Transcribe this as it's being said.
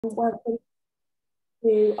Welcome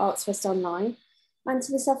to ArtsFest Online and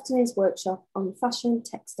to this afternoon's workshop on fashion,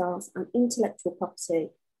 textiles and intellectual property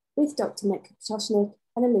with Dr. Metka Potočnik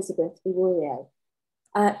and Elizabeth Iwurie.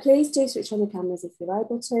 Please do switch on your cameras if you're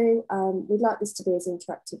able to. We'd like this to be as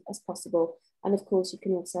interactive as possible, and of course you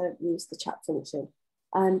can also use the chat function.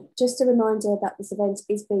 Just a reminder that this event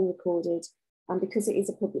is being recorded, and because it is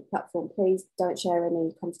a public platform, please don't share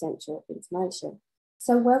any confidential information.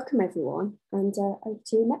 So welcome everyone, and over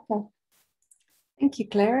to you, Metka. Thank you,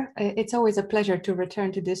 Claire. It's always a pleasure to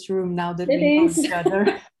return to this room now that we know each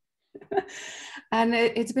other. And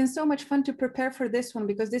it's been so much fun to prepare for this one,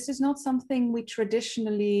 because this is not something we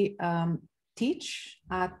traditionally teach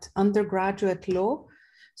at undergraduate law.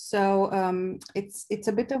 So it's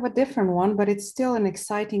a bit of a different one, but it's still an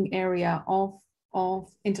exciting area of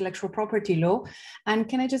intellectual property law. And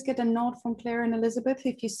can I just get a nod from Claire and Elizabeth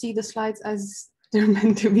if you see the slides as they're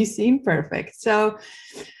meant to be seen? Perfect. So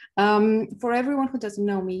for everyone who doesn't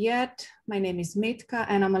know me yet, my name is Metka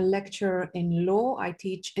and I'm a lecturer in law. I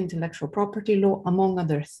teach intellectual property law, among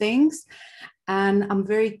other things. And I'm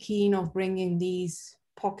very keen of bringing these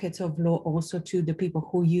pockets of law also to the people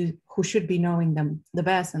who should be knowing them the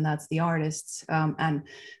best, and that's the artists. And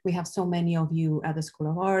we have so many of you at the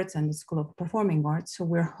School of Arts and the School of Performing Arts. So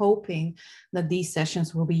we're hoping that these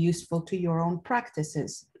sessions will be useful to your own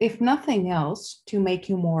practices, if nothing else, to make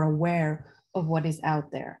you more aware of what is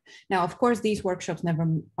out there. Now, of course, these workshops never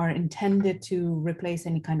are intended to replace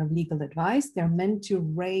any kind of legal advice. They're meant to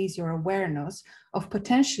raise your awareness of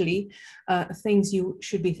potentially things you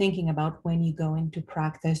should be thinking about when you go into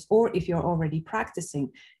practice, or if you're already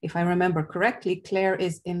practicing. If I remember correctly, Claire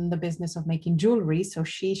is in the business of making jewelry, so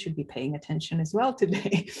she should be paying attention as well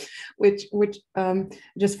today, which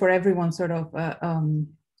just for everyone sort of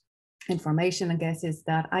information, I guess, is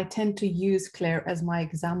that I tend to use Claire as my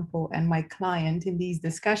example and my client in these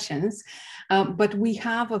discussions, but we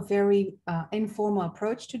have a very informal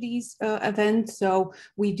approach to these events, so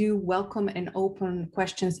we do welcome and open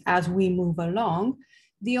questions as we move along.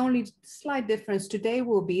 The only slight difference today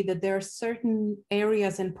will be that there are certain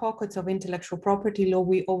areas and pockets of intellectual property law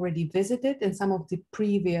we already visited in some of the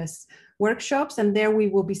previous workshops, and there we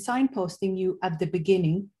will be signposting you at the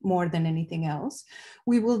beginning more than anything else.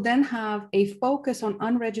 We will then have a focus on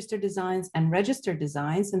unregistered designs and registered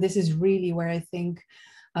designs, and this is really where I think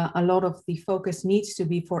a lot of the focus needs to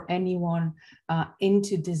be for anyone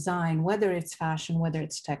into design, whether it's fashion, whether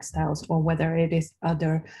it's textiles, or whether it is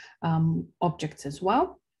other objects as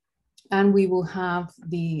well. And we will have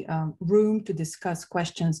the room to discuss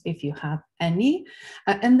questions if you have any.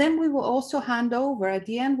 And then we will also hand over, at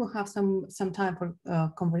the end, we'll have some time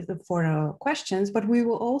for questions, but we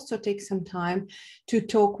will also take some time to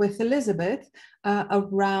talk with Elizabeth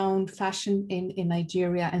around fashion in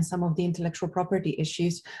Nigeria and some of the intellectual property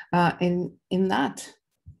issues in that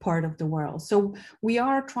part of the world. So we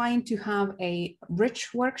are trying to have a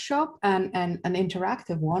rich workshop and an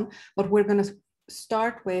interactive one, but we're going to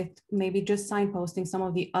start with maybe just signposting some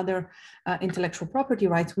of the other intellectual property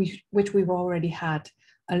rights which we've already had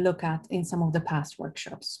a look at in some of the past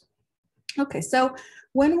workshops. Okay, so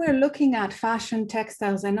when we're looking at fashion,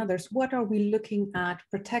 textiles, and others, what are we looking at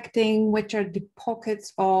protecting? Which are the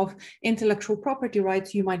pockets of intellectual property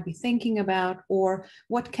rights you might be thinking about, or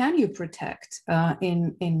what can you protect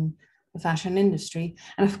in the fashion industry?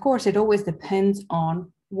 And of course, it always depends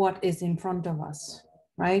on what is in front of us,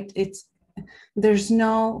 right? There's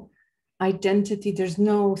no identity, there's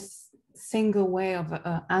no single way of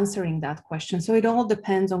answering that question. So it all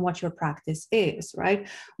depends on what your practice is, right?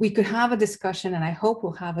 We could have a discussion, and I hope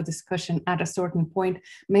we'll have a discussion at a certain point,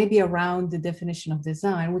 maybe around the definition of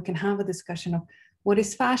design. We can have a discussion of what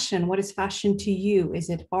is fashion? What is fashion to you? Is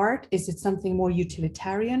it art? Is it something more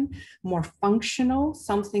utilitarian, more functional,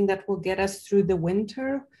 something that will get us through the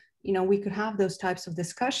winter? You know, we could have those types of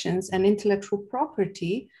discussions. And intellectual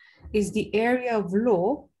property is the area of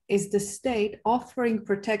law, is the state offering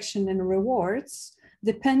protection and rewards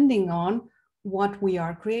depending on what we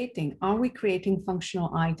are creating. Are we creating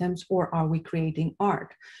functional items, or are we creating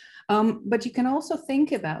art? But you can also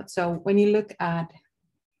think about, so when you look at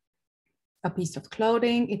a piece of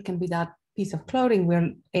clothing, it can be that piece of clothing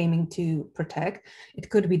we're aiming to protect.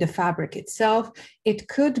 It could be the fabric itself. It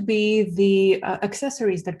could be the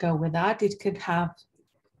accessories that go with that. It could have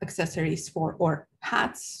accessories for, or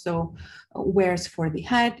hats, so wears for the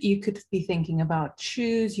head. You could be thinking about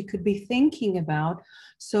shoes. You could be thinking about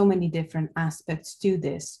so many different aspects to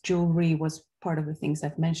this. Jewelry was part of the things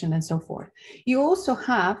I've mentioned and so forth. You also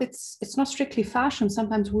have, it's not strictly fashion,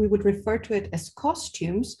 sometimes we would refer to it as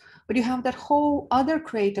costumes, but you have that whole other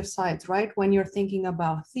creative sides, right? When you're thinking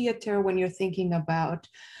about theater, when you're thinking about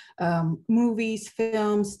movies,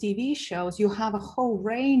 films, TV shows, you have a whole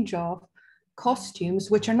range of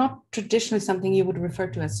costumes, which are not traditionally something you would refer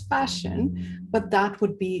to as fashion, but that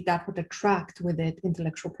would attract with it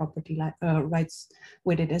intellectual property rights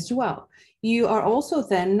with it as well. You are also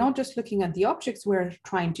then not just looking at the objects we're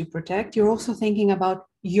trying to protect, you're also thinking about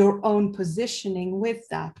your own positioning with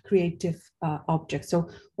that creative object. So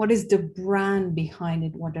what is the brand behind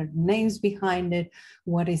it? What are the names behind it?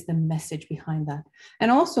 What is the message behind that? And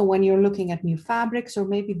also when you're looking at new fabrics, or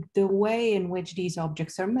maybe the way in which these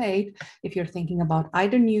objects are made, if you're thinking about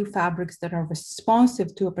either new fabrics that are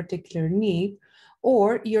responsive to a particular need,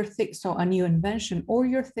 or so a new invention, or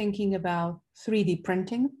you're thinking about 3D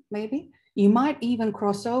printing, maybe, you might even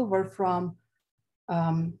cross over from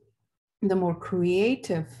the more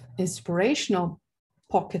creative, inspirational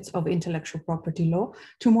pockets of intellectual property law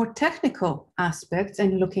to more technical aspects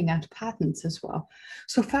and looking at patents as well.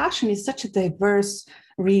 So fashion is such a diverse,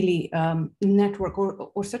 really, network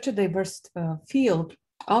or such a diverse field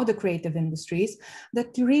of the creative industries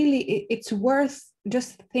that really it's worth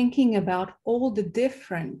just thinking about all the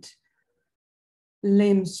different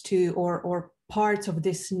limbs to or parts of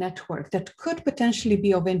this network that could potentially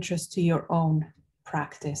be of interest to your own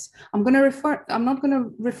practice. I'm not going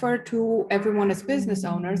to refer to everyone as business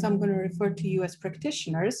owners. I'm going to refer to you as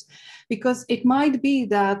practitioners, because it might be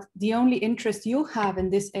that the only interest you have in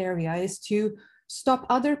this area is to stop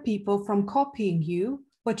other people from copying you,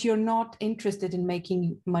 but you're not interested in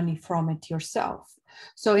making money from it yourself.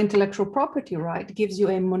 So intellectual property right gives you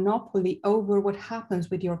a monopoly over what happens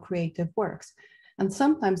with your creative works. And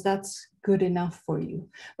sometimes that's good enough for you.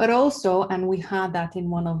 But also, and we had that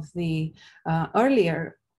in one of the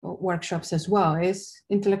earlier workshops as well, is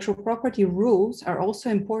intellectual property rules are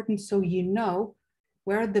also important so you know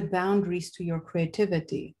where are the boundaries to your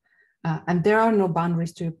creativity. And there are no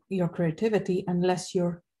boundaries to your creativity unless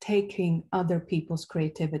you're taking other people's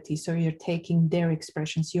creativity. So you're taking their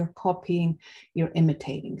expressions, you're copying, you're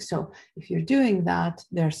imitating. So if you're doing that,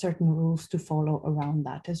 there are certain rules to follow around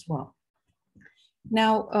that as well.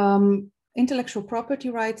 Now, intellectual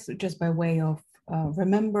property rights, just by way of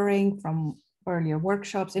remembering from earlier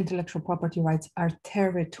workshops, intellectual property rights are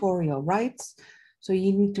territorial rights. So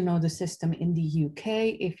you need to know the system in the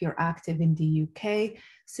UK if you're active in the UK.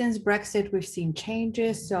 Since Brexit, we've seen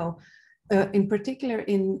changes. So in particular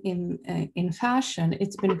in fashion,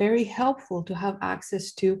 it's been very helpful to have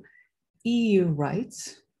access to EU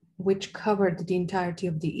rights, which covered the entirety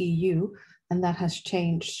of the EU. And that has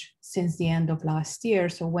changed since the end of last year.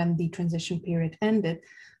 So when the transition period ended,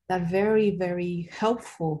 that very, very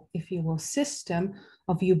helpful, if you will, system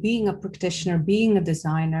of you being a practitioner, being a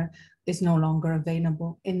designer is no longer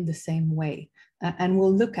available in the same way. And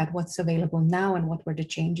we'll look at what's available now and what were the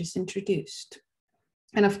changes introduced.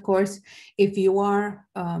 And of course, if you are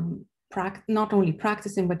not only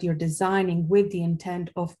practicing, but you're designing with the intent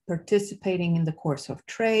of participating in the course of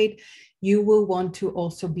trade, you will want to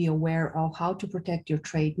also be aware of how to protect your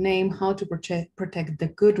trade name, how to protect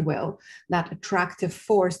the goodwill, that attractive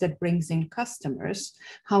force that brings in customers,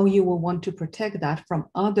 how you will want to protect that from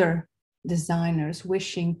other designers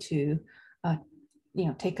wishing to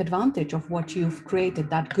take advantage of what you've created,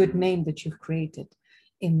 that good name that you've created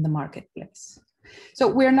in the marketplace. So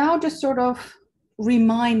we're now just sort of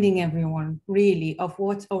reminding everyone really of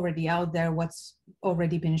what's already out there, what's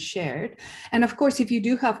already been shared. And of course, if you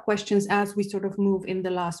do have questions as we sort of move in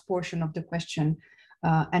the last portion of the question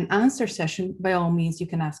and answer session, by all means, you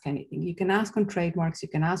can ask anything. You can ask on trademarks, you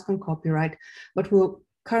can ask on copyright, but we're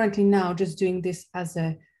currently now just doing this as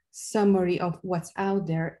a summary of what's out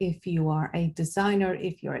there if you are a designer,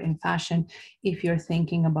 if you're in fashion, if you're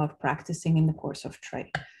thinking about practicing in the course of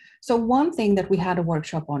trade. So one thing that we had a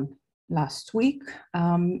workshop on last week,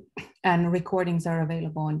 and recordings are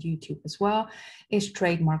available on YouTube as well, is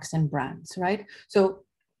trademarks and brands, right? So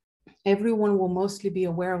everyone will mostly be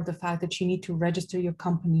aware of the fact that you need to register your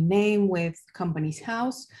company name with Companies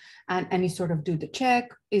House, and you sort of do the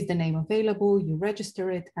check, is the name available, you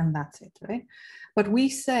register it, and that's it, right? But we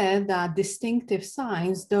said that distinctive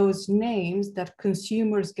signs, those names that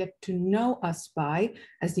consumers get to know us by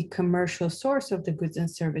as the commercial source of the goods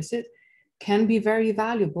and services, can be very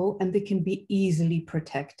valuable and they can be easily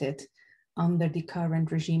protected under the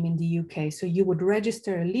current regime in the UK. So you would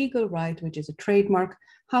register a legal right, which is a trademark.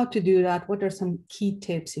 How to do that? What are some key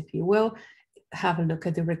tips, if you will? Have a look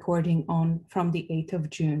at the recording from the 8th of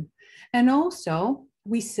June. And also,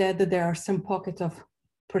 we said that there are some pockets of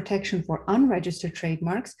protection for unregistered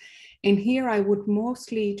trademarks. And here I would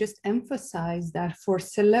mostly just emphasize that for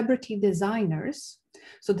celebrity designers,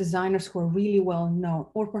 so designers who are really well known,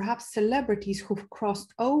 or perhaps celebrities who've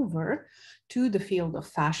crossed over to the field of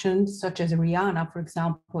fashion, such as Rihanna, for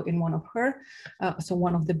example, in one of her, so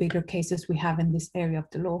one of the bigger cases we have in this area of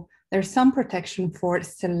the law, there's some protection for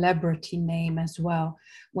celebrity name as well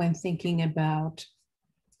when thinking about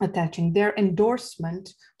attaching their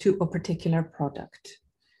endorsement to a particular product.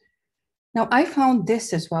 Now, I found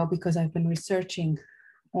this as well because I've been researching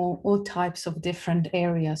all types of different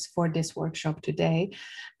areas for this workshop today.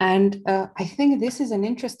 And I think this is an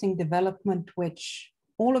interesting development which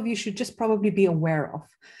all of you should just probably be aware of.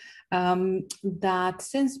 That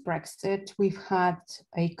since Brexit, we've had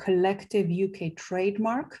a collective UK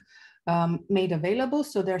trademark made available.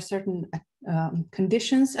 So there are certain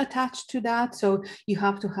conditions attached to that. So you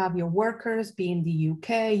have to have your workers be in the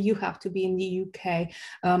UK, you have to be in the UK.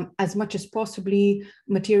 As much as possibly,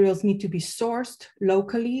 materials need to be sourced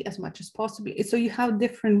locally as much as possible. So you have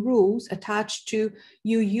different rules attached to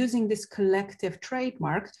you using this collective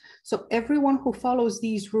trademark. So everyone who follows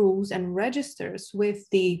these rules and registers with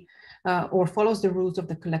the or follows the rules of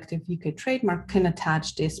the collective UK trademark can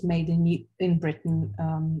attach this made in Britain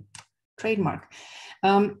trademark.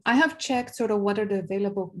 I have checked sort of what are the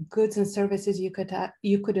available goods and services you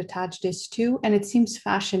could attach this to, and it seems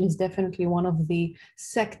fashion is definitely one of the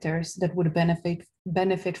sectors that would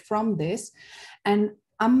benefit from this. And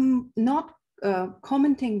I'm not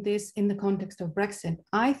commenting this in the context of Brexit.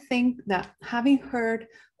 I think that having heard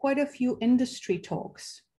quite a few industry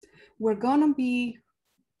talks, we're gonna be,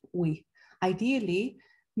 ideally,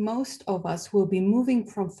 most of us will be moving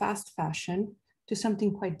from fast fashion to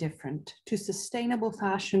something quite different, to sustainable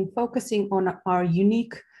fashion, focusing on our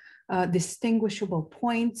unique, distinguishable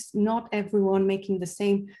points, not everyone making the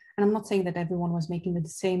same, and I'm not saying that everyone was making the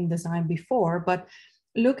same design before, but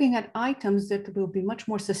looking at items that will be much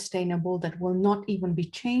more sustainable, that will not even be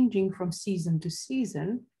changing from season to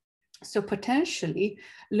season. So potentially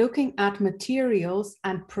looking at materials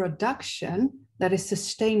and production that is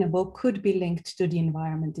sustainable could be linked to the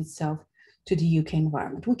environment itself, to the UK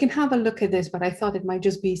environment. We can have a look at this, but I thought it might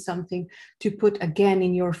just be something to put again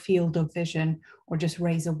in your field of vision or just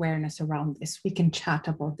raise awareness around this. We can chat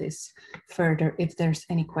about this further if there's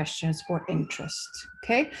any questions or interest,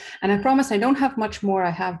 okay? And I promise I don't have much more. I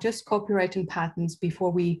have just copyright and patents before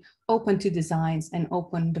we open to designs and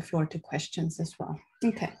open the floor to questions as well.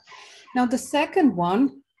 Okay, now the second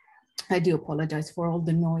one, I do apologize for all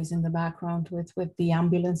the noise in the background with the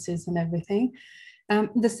ambulances and everything.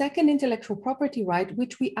 The second intellectual property right,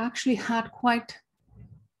 which we actually had quite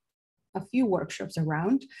a few workshops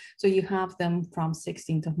around. So you have them from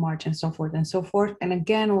 16th of March and so forth and so forth. And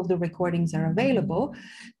again, all the recordings are available.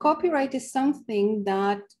 Copyright is something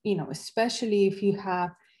that, you know, especially if you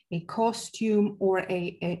have a costume or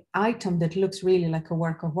a item that looks really like a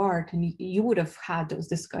work of art, and you would have had those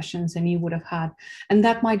discussions, and you would have had, and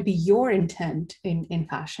that might be your intent in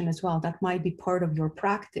fashion as well. That might be part of your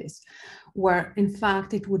practice, where in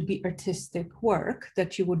fact it would be artistic work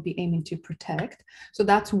that you would be aiming to protect. So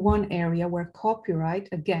that's one area where copyright,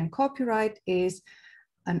 again, copyright is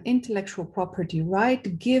an intellectual property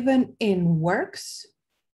right given in works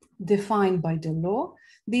defined by the law.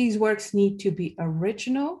 These works need to be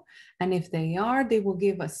original, and if they are, they will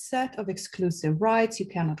give a set of exclusive rights. You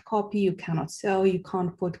cannot copy, you cannot sell, you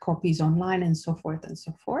can't put copies online, and so forth and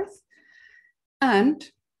so forth. And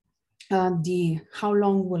how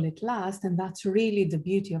long will it last? And that's really the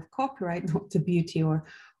beauty of copyright, not the beauty or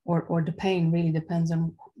the pain, really depends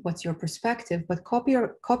on what's your perspective, but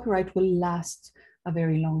copyright will last a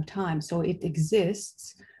very long time. So it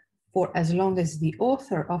exists for as long as the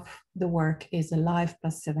author of the work is alive,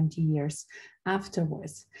 plus 70 years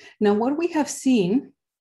afterwards. Now, what we have seen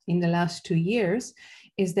in the last 2 years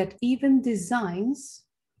is that even designs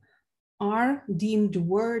are deemed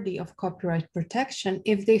worthy of copyright protection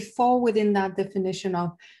if they fall within that definition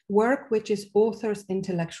of work which is author's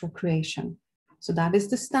intellectual creation. So that is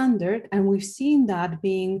the standard, and we've seen that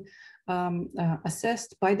being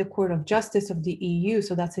assessed by the Court of Justice of the EU,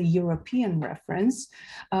 so that's a European reference,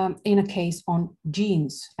 in a case on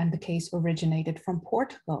jeans, and the case originated from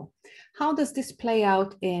Portugal. How does this play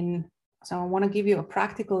out in, so I want to give you a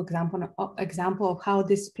practical example of how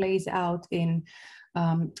this plays out in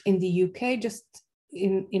the UK just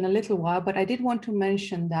in a little while, but I did want to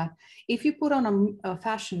mention that if you put on a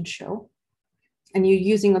fashion show and you're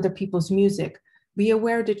using other people's music, be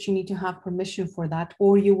aware that you need to have permission for that,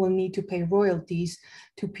 or you will need to pay royalties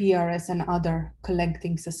to PRS and other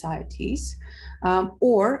collecting societies.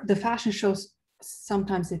 Or the fashion shows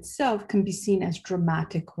sometimes itself can be seen as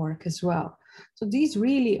dramatic work as well. So these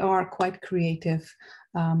really are quite creative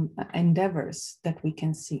endeavors that we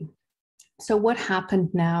can see. So what happened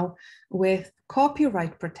now with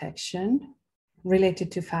copyright protection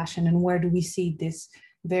related to fashion, and where do we see this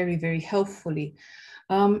very, very helpfully?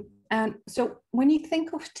 And so when you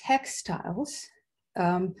think of textiles,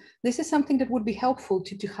 this is something that would be helpful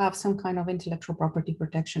to have some kind of intellectual property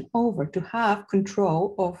protection over, to have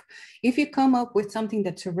control of, if you come up with something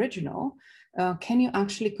that's original, can you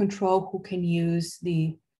actually control who can use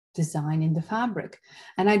the design in the fabric?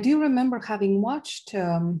 And I do remember having watched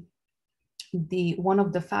one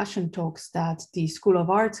of the fashion talks that the School of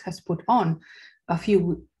Arts has put on a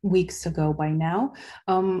few weeks ago by now.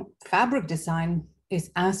 Fabric design is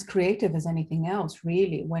as creative as anything else,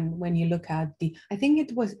 really. When you look at the, I think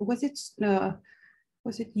it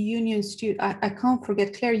was it Union Studio? I can't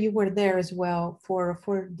forget. Claire, you were there as well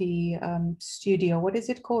for the studio. What is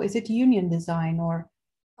it called? Is it Union Design or?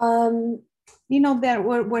 You know, there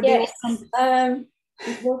where yes, they.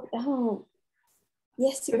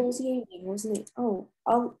 Yes, it was Union, wasn't it? Oh,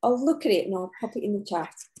 I'll look at it and I'll pop it in the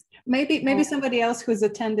chat. Maybe somebody else who's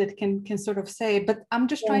attended can sort of say, but I'm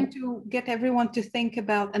just trying to get everyone to think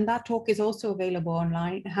about, and that talk is also available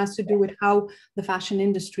online. It has to do with how the fashion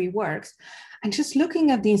industry works. And just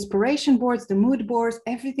looking at the inspiration boards, the mood boards,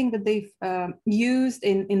 everything that they've used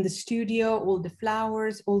in the studio, all the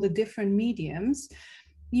flowers, all the different mediums,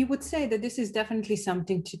 you would say that this is definitely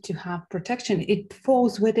something to have protection. It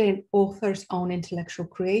falls within author's own intellectual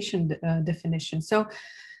creation definition. So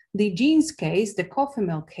the jeans case, the coffee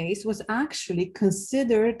mill case, was actually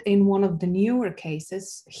considered in one of the newer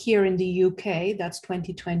cases here in the UK, that's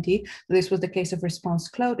 2020. This was the case of Response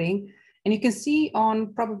Clothing. And you can see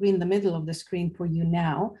on, probably in the middle of the screen for you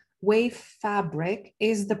now, Wave Fabric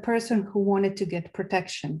is the person who wanted to get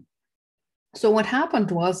protection. So what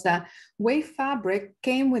happened was that Wave Fabric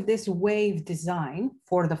came with this wave design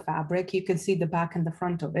for the fabric. You can see the back and the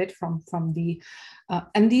front of it from the,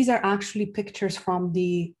 and these are actually pictures from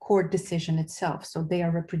the court decision itself. So they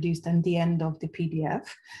are reproduced at the end of the PDF.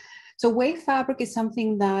 So Wave Fabric is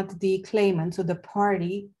something that the claimant, so the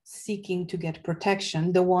party seeking to get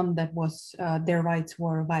protection, the one that was, their rights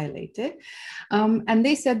were violated. And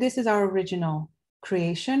they said, this is our original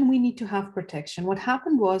creation, we need to have protection. What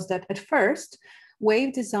happened was that at first,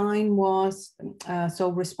 Wave Design was,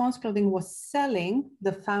 so Response Clothing was selling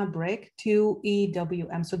the fabric to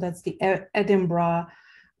EWM. So that's the Edinburgh,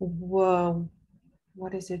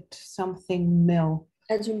 what is it? Something mill.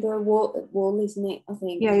 Edinburgh Wool, isn't it? I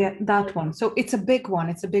think. Yeah, that one. So it's a big one.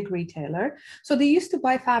 It's a big retailer. So they used to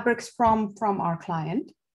buy fabrics from our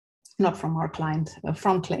client. Not from our client,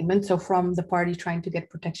 from claimant, so from the party trying to get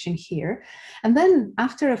protection here. And then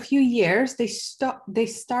after a few years, they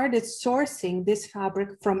started sourcing this fabric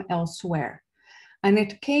from elsewhere. And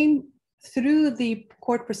it came through the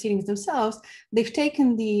court proceedings themselves. They've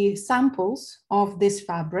taken the samples of this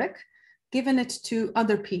fabric, given it to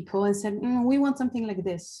other people and said, we want something like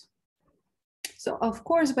this. So of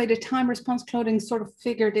course, by the time Response Clothing sort of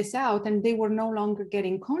figured this out and they were no longer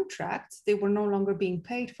getting contracts, they were no longer being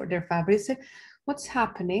paid for their fabric, they said, what's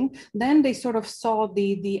happening? Then they sort of saw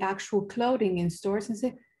the actual clothing in stores and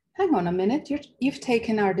said, hang on a minute, you've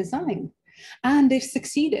taken our design. And they've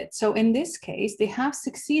succeeded. So in this case, they have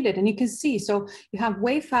succeeded. And you can see, so you have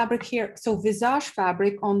Wave Fabric here. So Visage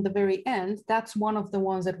Fabric on the very end, that's one of the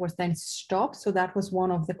ones that was then stopped. So that was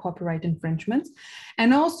one of the copyright infringements.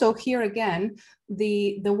 And also here again,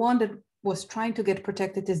 the one that was trying to get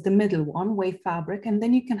protected is the middle one, Wave Fabric. And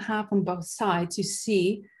then you can have on both sides, you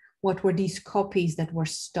see what were these copies that were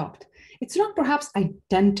stopped. It's not perhaps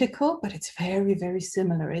identical, but it's very, very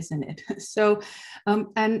similar, isn't it? So,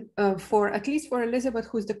 for at least for Elizabeth,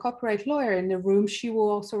 who's the copyright lawyer in the room, she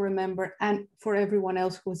will also remember, and for everyone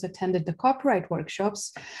else who's attended the copyright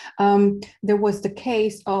workshops, there was the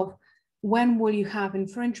case of when will you have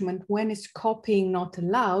infringement, when is copying not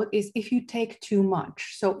allowed, is if you take too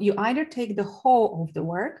much. So you either take the whole of the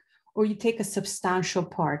work or you take a substantial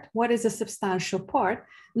part. What is a substantial part?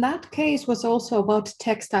 That case was also about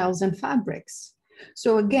textiles and fabrics.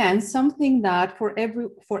 So again, something that for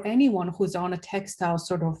anyone who's on a textile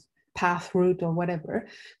sort of path route or whatever,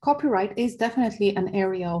 copyright is definitely an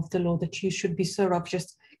area of the law that you should be sort of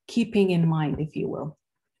just keeping in mind, if you will.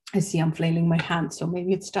 I see I'm flailing my hand, so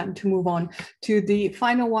maybe it's time to move on to the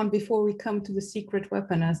final one before we come to the secret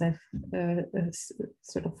weapon, as I've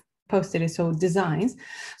sort of posted it, so designs.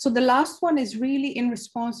 So the last one is really in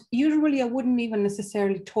response. Usually I wouldn't even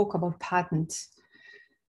necessarily talk about patents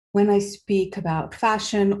when I speak about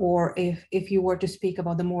fashion, or if you were to speak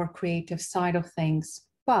about the more creative side of things.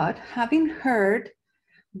 But having heard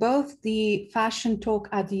both the fashion talk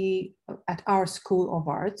at our School of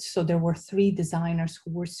Arts, so there were 3 designers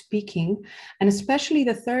who were speaking, and especially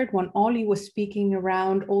the third one, Ollie, was speaking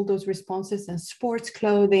around all those responses in sports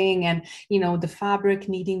clothing and, you know, the fabric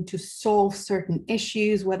needing to solve certain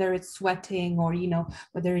issues, whether it's sweating or, you know,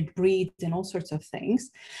 whether it breathes and all sorts of things.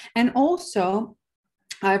 And also,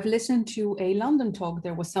 I've listened to a London talk.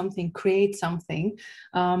 There was something, create something.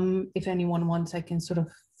 If anyone wants, I can sort of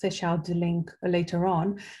fish out the link later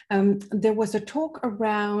on. There was a talk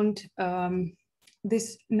around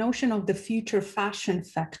this notion of the future fashion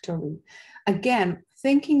factory. Again,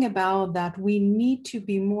 thinking about that we need to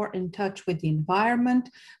be more in touch with the environment.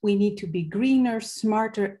 We need to be greener,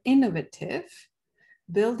 smarter, innovative,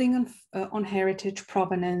 building on heritage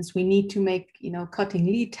provenance. We need to make, you know, cutting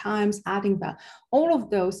lead times, adding that, all of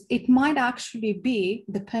those. It might actually be,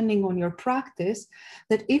 depending on your practice,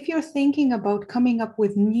 that if you're thinking about coming up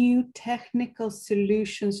with new technical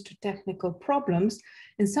solutions to technical problems,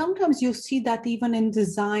 and sometimes you'll see that even in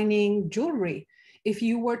designing jewelry, if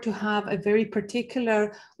you were to have a very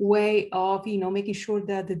particular way of, you know, making sure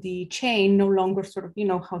that the chain no longer sort of, you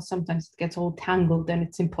know, how sometimes it gets all tangled and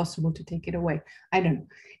it's impossible to take it away. I don't know.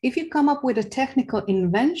 If you come up with a technical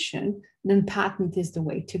invention, then patent is the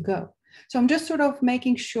way to go. So I'm just sort of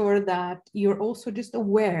making sure that you're also just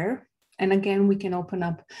aware. And again, we can open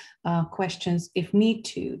up questions if need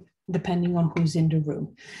to, depending on who's in the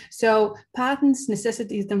room. So patents,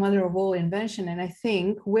 necessity is the mother of all invention. And I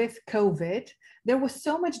think with COVID, there was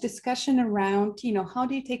so much discussion around, you know, how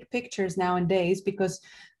do you take pictures nowadays? Because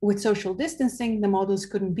with social distancing, the models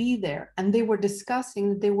couldn't be there. And they were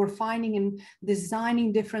discussing, they were finding and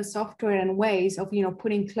designing different software and ways of, you know,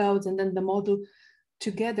 putting clothes and then the model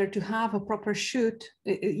together to have a proper shoot.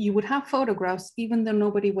 You would have photographs even though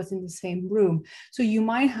nobody was in the same room. So you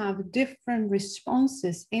might have different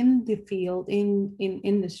responses in the field, in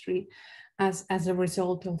industry, as a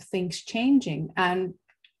result of things changing. And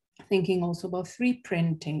thinking also about 3D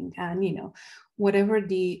printing and, you know, whatever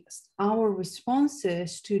our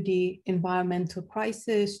responses to the environmental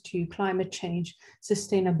crisis, to climate change,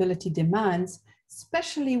 sustainability demands,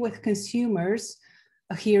 especially with consumers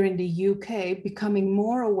here in the UK becoming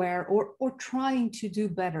more aware or trying to do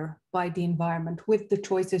better by the environment with the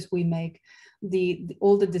choices we make.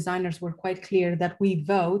 All the designers were quite clear that we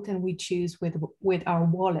vote and we choose with our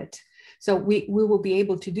wallet. So we will be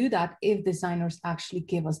able to do that if designers actually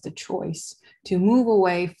give us the choice to move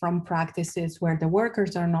away from practices where the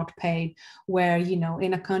workers are not paid, where, you know,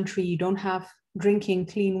 in a country you don't have drinking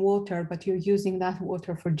clean water, but you're using that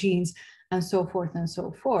water for jeans and so forth and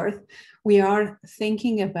so forth. We are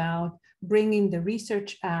thinking about bringing the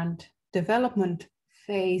research and development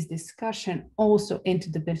phase discussion also into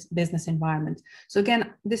the business environment. So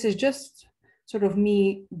again, this is just sort of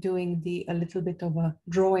me doing a little bit of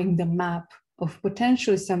drawing the map of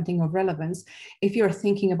potentially something of relevance if you're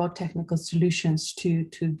thinking about technical solutions to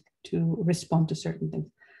respond to certain things.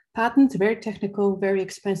 Patents, very technical, very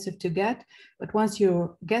expensive to get, but once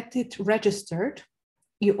you get it registered,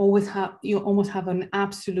 you almost have an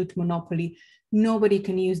absolute monopoly. Nobody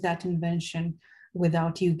can use that invention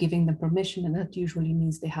without you giving them permission, and that usually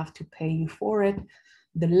means they have to pay you for it.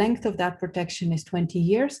 The length of that protection is 20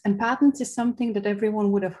 years, and patents is something that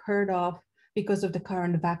everyone would have heard of because of the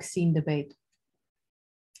current vaccine debate.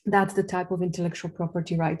 That's the type of intellectual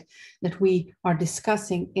property right that we are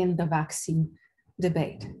discussing in the vaccine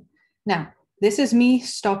debate. Now, this is me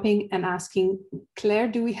stopping and asking, Claire,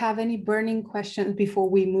 do we have any burning questions before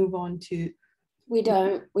we move on to? We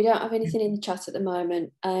don't have anything in the chat at the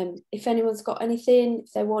moment. If anyone's got anything,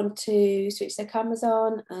 if they want to switch their cameras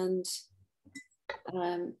on, and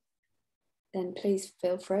then please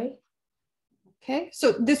feel free. Okay,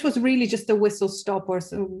 so this was really just a whistle stop, or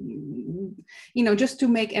so, you know, just to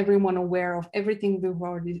make everyone aware of everything we've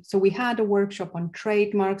already. So we had a workshop on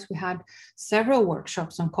trademarks. We had several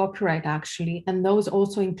workshops on copyright, actually, and those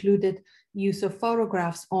also included use of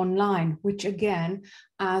photographs online, which again,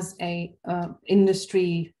 as a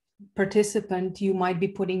industry participant, you might be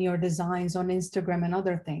putting your designs on Instagram and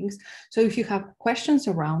other things. So if you have questions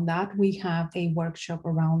around that, we have a workshop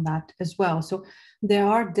around that as well. So there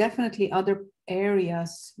are definitely other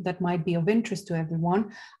areas that might be of interest to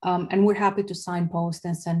everyone. And we're happy to signpost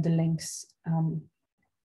and send the links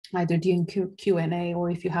either during Q&A, or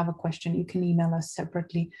if you have a question, you can email us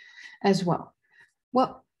separately as well.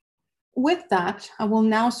 Well, with that, I will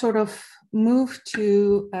now sort of move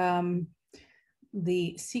to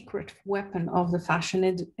the secret weapon of the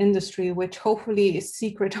fashion industry, which hopefully is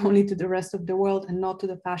secret only to the rest of the world and not to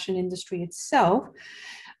the fashion industry itself.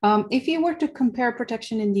 If you were to compare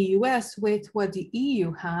protection in the US with what the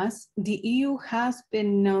EU has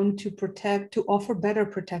been known to offer better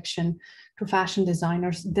protection to fashion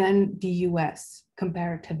designers than the US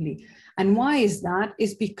comparatively. And why is that?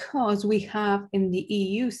 Is because we have in the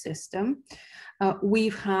EU system,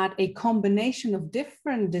 we've had a combination of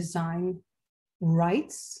different design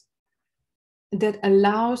rights that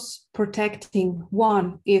allows protecting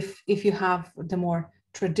one, if you have the more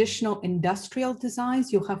traditional industrial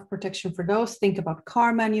designs, you have protection for those. Think about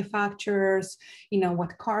car manufacturers,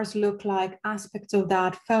 what cars look like, aspects of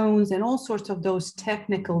that, phones, and all sorts of those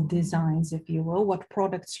technical designs, if you will, what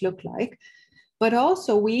products look like. But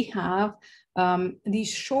also we have these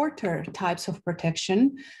shorter types of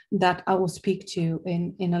protection that I will speak to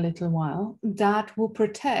in a little while that will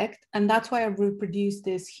protect, and that's why I've reproduced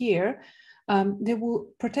this here. They will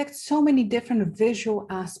protect so many different visual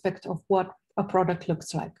aspects of what a product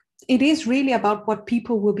looks like. It is really about what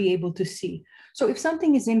people will be able to see. So if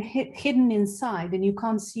something is hidden inside and you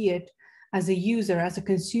can't see it as a user, as a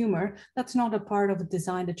consumer, that's not a part of a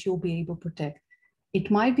design that you'll be able to protect.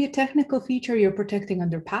 It might be a technical feature you're protecting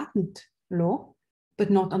under patent law, but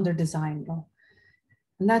not under design law.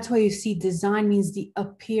 And that's why you see design means the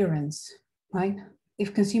appearance, right?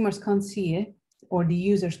 If consumers can't see it, or the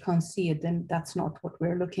users can't see it, then that's not what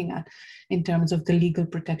we're looking at in terms of the legal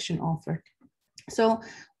protection offered. So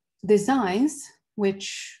designs,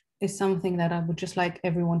 which is something that I would just like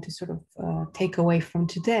everyone to sort of take away from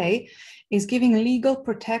today, is giving legal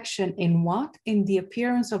protection in what? In the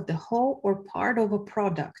appearance of the whole or part of a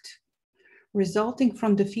product, resulting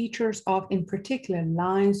from the features of, in particular,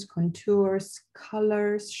 lines, contours,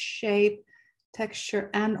 colors, shape, texture,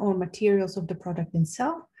 and or materials of the product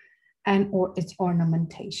itself, and or its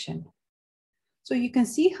ornamentation. So you can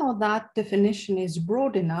see how that definition is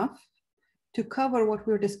broad enough to cover what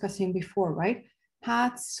we were discussing before, right?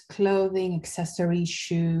 Hats, clothing, accessories,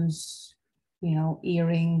 shoes,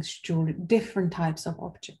 earrings, jewelry, different types of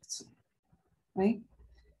objects, right?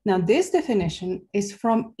 Now this definition is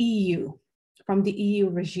from the EU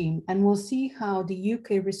regime, and we'll see how the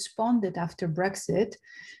UK responded after Brexit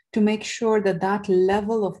to make sure that that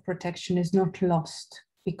level of protection is not lost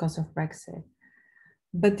because of Brexit.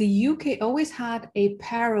 But the UK always had a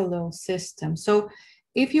parallel system. So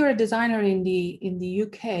if you're a designer in the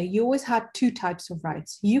UK, you always had two types of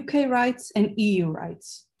rights, UK rights and EU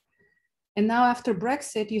rights. And now after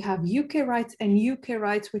Brexit, you have UK rights and UK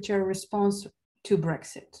rights, which are a response to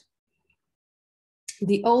Brexit.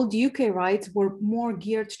 The old UK rights were more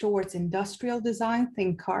geared towards industrial design,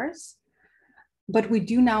 think cars, but we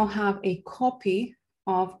do now have a copy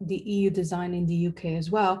of the EU design in the UK as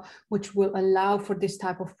well, which will allow for this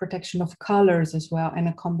type of protection of colors as well, and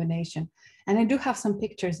a combination. And I do have some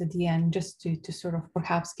pictures at the end just to sort of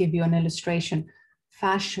perhaps give you an illustration,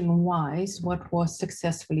 fashion-wise, what was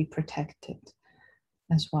successfully protected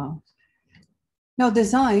as well. Now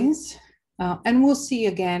designs, and we'll see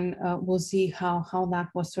again, we'll see how that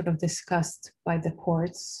was sort of discussed by the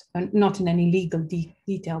courts, not in any legal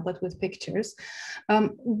detail, but with pictures.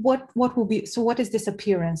 What will be, so what is this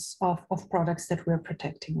appearance of products that we're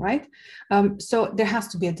protecting, right? So there has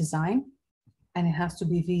to be a design, and it has to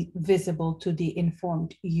be visible to the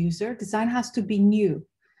informed user. Design has to be new.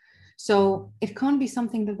 So it can't be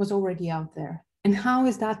something that was already out there. And how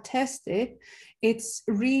is that tested? It's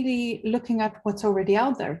really looking at what's already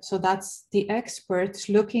out there. So that's the experts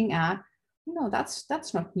looking at,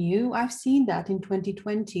 that's not new. I've seen that in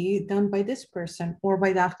 2020 done by this person or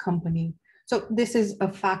by that company. So this is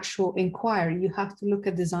a factual inquiry. You have to look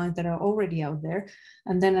at designs that are already out there,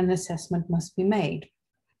 and then an assessment must be made.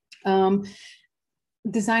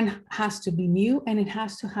 Design has to be new, and it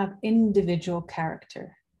has to have individual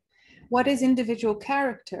character. What is individual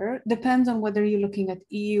character depends on whether you're looking at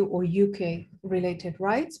EU or UK related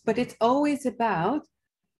rights, but it's always about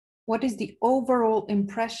what is the overall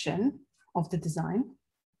impression of the design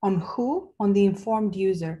on who? On the informed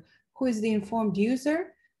user. Who is the informed user?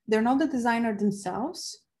 They're not the designer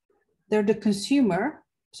themselves, they're the consumer.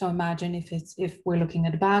 So imagine if we're looking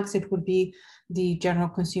at bags, it would be the general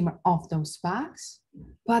consumer of those bags,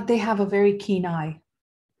 but they have a very keen eye.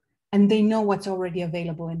 And they know what's already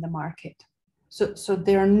available in the market. So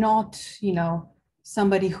they're not,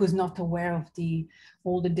 somebody who's not aware of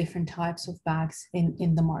all the different types of bags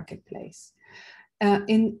in the marketplace.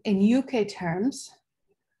 In UK terms,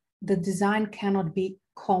 the design cannot be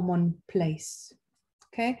commonplace,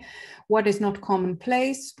 okay? What is not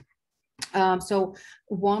commonplace? So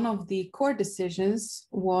one of the court decisions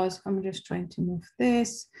was, I'm just trying to move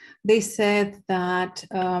this. They said that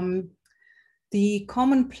the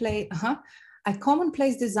commonplace, A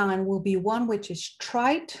commonplace design will be one which is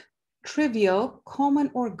trite, trivial,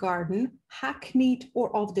 common or garden, hackneyed,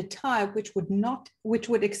 or of the type which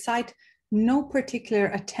would excite no particular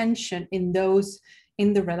attention in those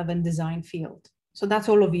in the relevant design field. So that's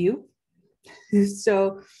all of you.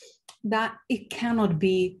 So that it cannot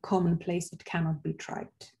be commonplace, it cannot be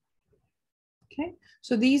trite. Okay,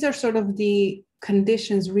 so these are sort of the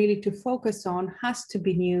conditions really to focus on. Has to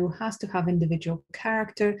be new, has to have individual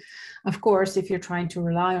character. Of course, if you're trying to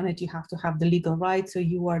rely on it, you have to have the legal right. So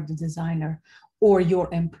you are the designer, or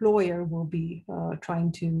your employer will be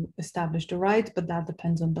trying to establish the right, but that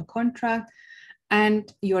depends on the contract.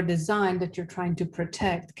 And your design that you're trying to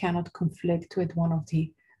protect cannot conflict with one of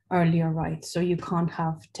the earlier rights. So you can't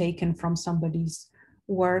have taken from somebody's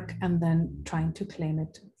work and then trying to claim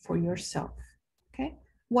it for yourself. Okay,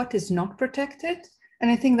 what is not protected?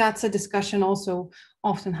 And I think that's a discussion also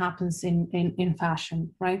often happens in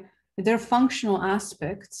fashion, right? There are functional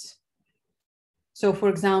aspects. So for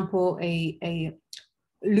example, a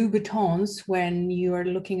Louboutins, when you are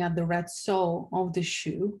looking at the red sole of the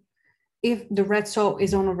shoe, if the red sole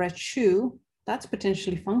is on a red shoe, that's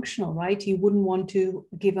potentially functional, right? You wouldn't want to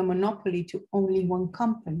give a monopoly to only one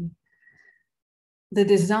company. The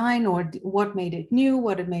design, or what made it new,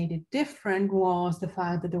 what made it different, was the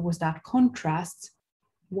fact that there was that contrast.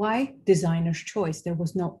 Why? Designer's choice. There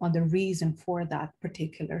was no other reason for that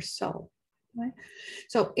particular sole, right?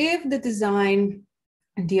 So if the design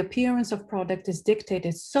and the appearance of product is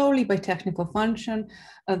dictated solely by technical function,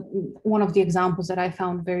 one of the examples that I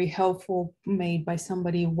found very helpful made by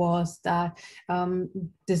somebody was that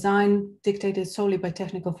design dictated solely by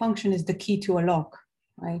technical function is the key to a lock,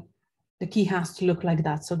 right? The key has to look like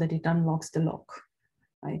that so that it unlocks the lock,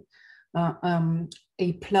 right?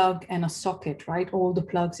 A plug and a socket, right? All the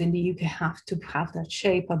plugs in the UK have to have that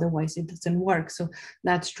shape, otherwise it doesn't work. So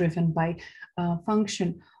that's driven by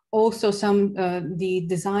function. Also, the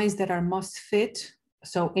designs that are must fit,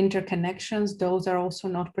 so interconnections, those are also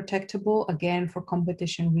not protectable, again, for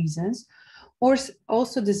competition reasons. Or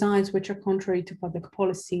also designs which are contrary to public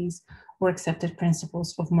policies or accepted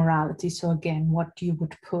principles of morality. So again, what you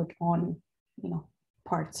would put on,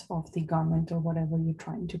 parts of the garment or whatever you're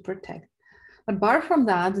trying to protect. But apart from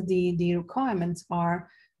that, the requirements are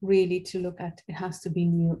really to look at, it has to be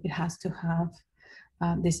new, it has to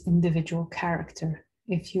have this individual character,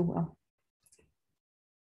 if you will.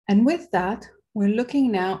 And with that, we're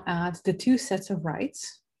looking now at the two sets of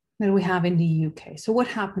rights that we have in the UK. So what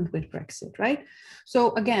happened with Brexit, right?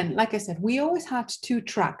 So again, like I said, we always had two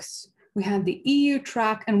tracks. We had the EU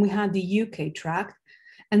track and we had the UK track.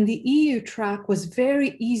 And the EU track was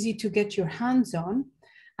very easy to get your hands on.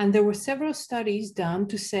 And there were several studies done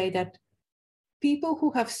to say that people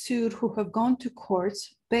who have sued, who have gone to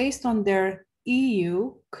courts based on their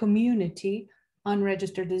EU community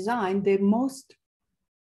unregistered design,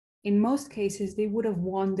 in most cases, they would have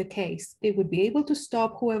won the case. They would be able to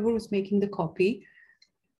stop whoever was making the copy,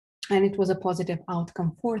 and it was a positive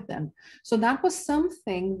outcome for them. So that was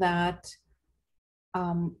something that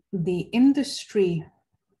the industry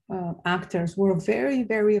actors were very,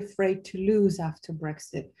 very afraid to lose after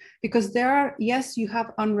Brexit, because there are, yes, you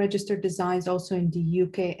have unregistered designs also in the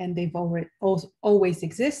UK, and they've always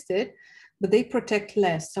existed, but they protect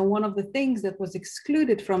less. So one of the things that was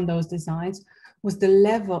excluded from those designs was the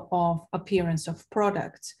level of appearance of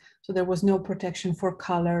products. So there was no protection for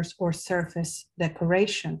colors or surface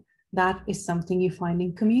decoration. That is something you find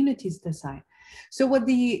in communities design. So what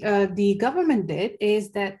the government did is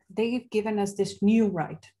that they've given us this new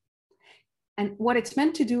right. And what it's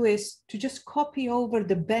meant to do is to just copy over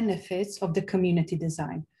the benefits of the community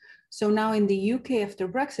design. So now in the UK after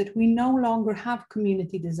Brexit, we no longer have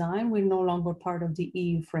community design. We're no longer part of the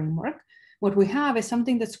EU framework. What we have is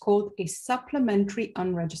something that's called a supplementary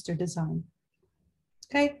unregistered design.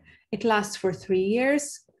 Okay, it lasts for 3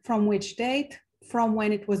 years. From which date? From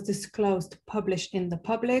when it was disclosed, published in the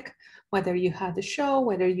public, whether you had a show,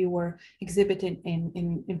 whether you were exhibiting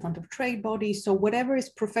in front of trade bodies. So whatever is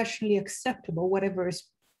professionally acceptable, whatever is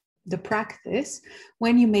the practice,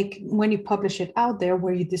 when you publish it out there,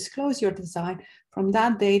 where you disclose your design, from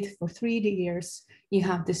that date for 3 years, you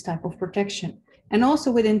have this type of protection. And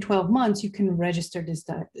also within 12 months, you can register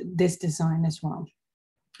this design as well.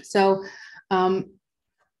 So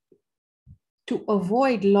to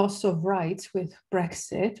avoid loss of rights with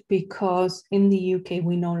Brexit, because in the UK,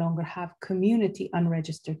 we no longer have community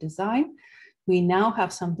unregistered design, we now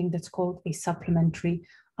have something that's called a supplementary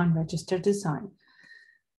unregistered design.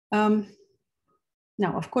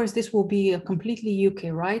 Now, of course, this will be a completely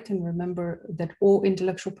UK right. And remember that all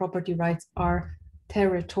intellectual property rights are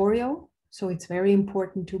territorial. So it's very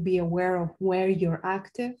important to be aware of where you're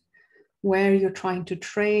active, where you're trying to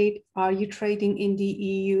trade. Are you trading in the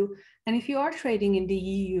EU? And if you are trading in the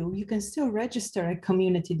EU, you can still register a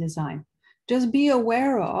community design. Just be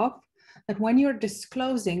aware of that when you're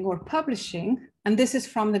disclosing or publishing, and this is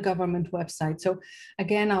from the government website. So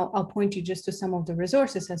again, I'll point you just to some of the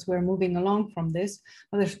resources as we're moving along from this,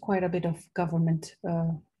 but there's quite a bit of government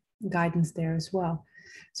guidance there as well.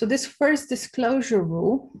 So this first disclosure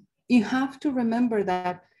rule, you have to remember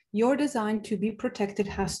that your design to be protected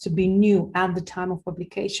has to be new at the time of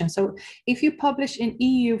publication. So if you publish in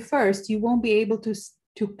EU first, you won't be able to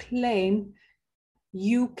claim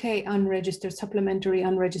UK unregistered, supplementary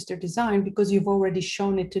unregistered design because you've already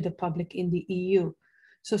shown it to the public in the EU.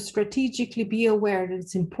 So strategically be aware that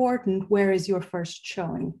it's important, where is your first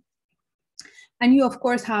showing? And you of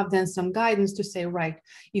course have then some guidance to say, right,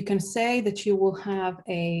 you can say that you will have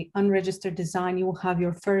a unregistered design, you will have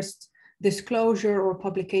your first disclosure or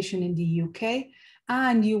publication in the UK,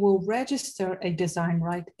 and you will register a design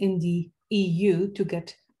right in the EU to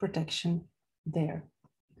get protection there.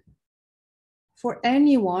 For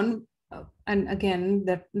anyone, and again,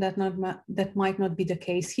 that might not be the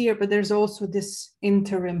case here, but there's also this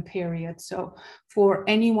interim period. So for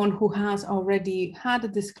anyone who has already had a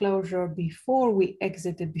disclosure before we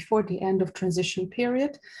exited, before the end of transition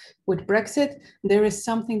period with Brexit, there is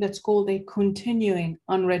something that's called a continuing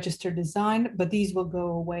unregistered design, but these will go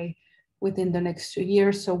away within the next 2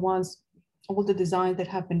 years. So once all the designs that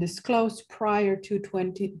have been disclosed prior to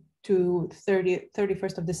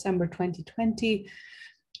 31st of December 2020,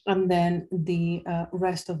 and then the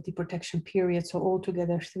rest of the protection period, so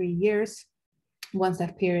altogether 3 years. Once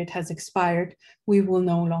that period has expired, we will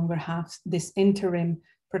no longer have this interim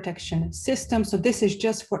protection system. So this is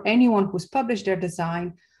just for anyone who's published their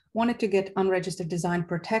design, wanted to get unregistered design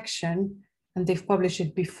protection, and they've published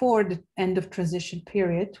it before the end of transition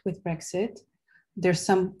period with Brexit. There's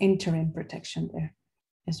some interim protection there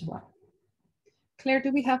as well. Claire,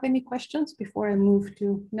 do we have any questions before I move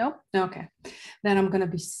to, no? Okay, then I'm gonna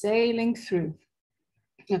be sailing through.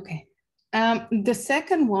 Okay, the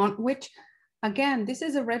second one, which again, this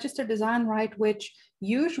is a registered design right, which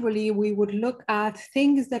usually we would look at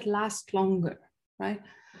things that last longer, right?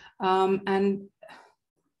 And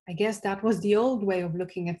I guess that was the old way of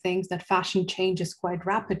looking at things, that fashion changes quite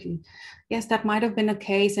rapidly. Yes, that might have been a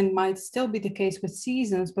case and might still be the case with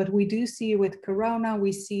seasons, but we do see with Corona,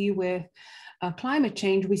 we see with climate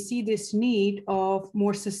change, we see this need of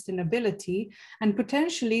more sustainability, and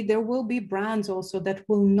potentially there will be brands also that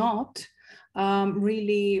will not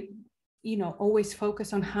really, always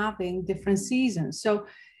focus on having different seasons. So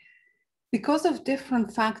because of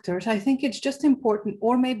different factors, I think it's just important,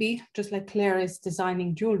 or maybe just like Claire is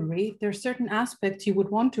designing jewelry, there are certain aspects you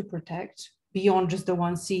would want to protect beyond just the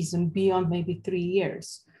one season, beyond maybe 3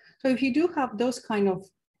 years. So if you do have those kind of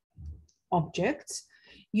objects,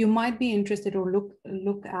 you might be interested or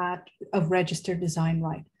look at a registered design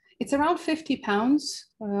right. It's around £50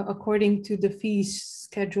 according to the fees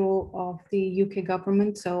schedule of the UK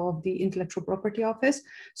government, so of the Intellectual Property Office.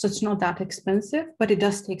 So it's not that expensive, but it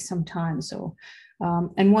does take some time. So,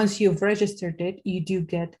 and once you've registered it, you do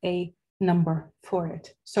get a number for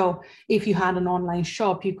it. So if you had an online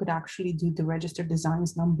shop, you could actually do the registered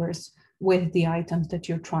designs numbers with the items that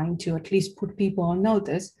you're trying to at least put people on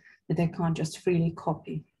notice that they can't just freely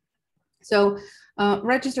copy. So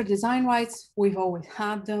registered design rights, we've always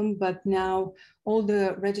had them, but now all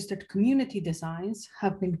the registered community designs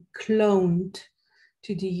have been cloned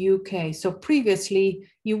to the UK. So previously,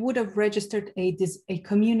 you would have registered a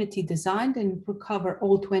community design and it would cover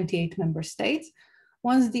all 28 member states.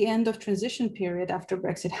 Once the end of transition period after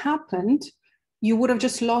Brexit happened, you would have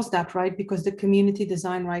just lost that right because the community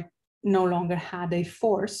design right no longer had a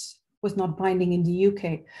force, was not binding in the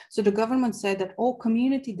UK. So the government said that all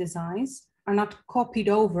community designs are not copied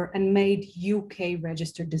over and made UK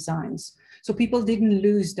registered designs. So people didn't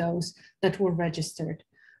lose those that were registered.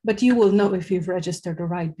 But you will know if you've registered the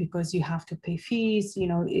right because you have to pay fees,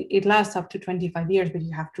 it lasts up to 25 years, but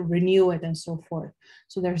you have to renew it and so forth.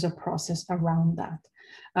 So there's a process around that.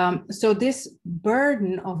 So this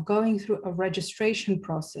burden of going through a registration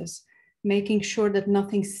process, making sure that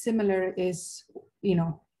nothing similar is,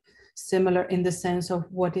 similar in the sense of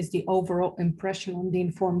what is the overall impression on the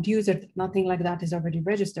informed user, that nothing like that is already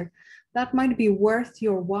registered, that might be worth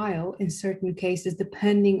your while in certain cases,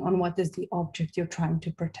 depending on what is the object you're trying to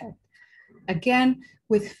protect. Again,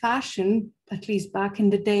 with fashion, at least back in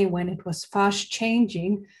the day when it was fast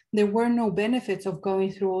changing, there were no benefits of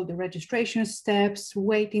going through all the registration steps,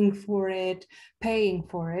 waiting for it, paying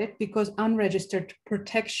for it, because unregistered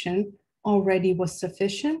protection already was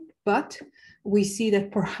sufficient But we see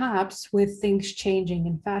that perhaps with things changing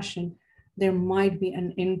in fashion, there might be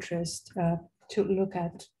an interest to look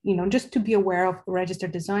at, just to be aware of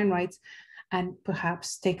registered design rights and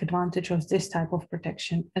perhaps take advantage of this type of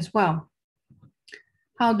protection as well.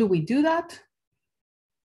 How do we do that?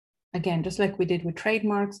 Again, just like we did with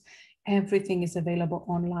trademarks, everything is available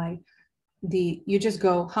online. You just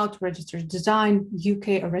go how to register design,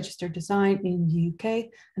 UK, or register design in the UK,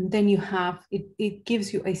 and then you have, it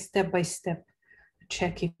gives you a step-by-step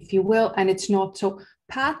check, if you will, and it's not so.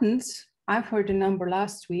 Patents, I've heard a number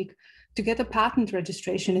last week, to get a patent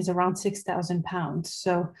registration is around £6,000.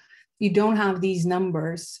 So you don't have these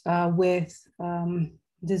numbers with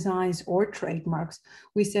designs or trademarks.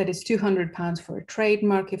 We said it's £200 for a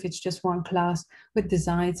trademark if it's just one class. With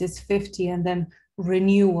designs, it's 50, and then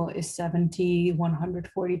renewal is 70,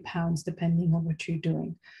 £140, depending on what you're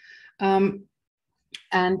doing. And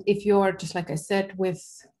if you're, just like I said, with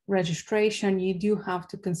registration, you do have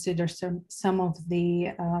to consider some of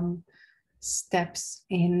the steps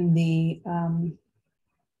in the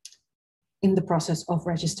process of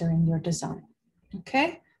registering your design.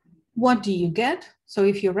 Okay, what do you get? So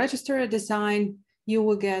if you register a design, you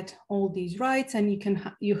will get all these rights, and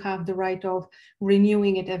you have the right of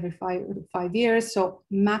renewing it every five years. So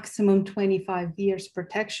maximum 25 years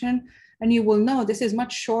protection. And you will know this is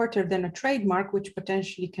much shorter than a trademark, which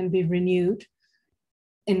potentially can be renewed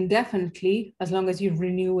indefinitely. As long as you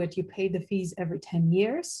renew it, you pay the fees every 10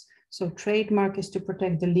 years. So trademark is to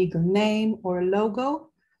protect the legal name or a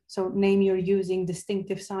logo. So name you're using,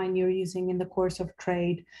 distinctive sign you're using in the course of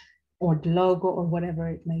trade, or the logo, or whatever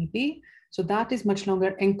it may be. So that is much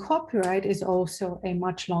longer. And copyright is also a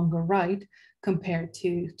much longer right compared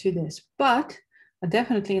to this. But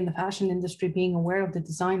definitely in the fashion industry, being aware of the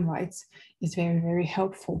design rights is very, very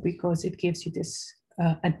helpful, because it gives you this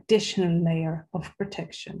additional layer of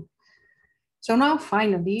protection. So now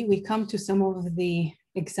finally, we come to some of the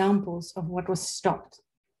examples of what was stopped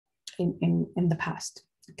in the past.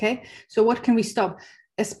 Okay, so what can we stop?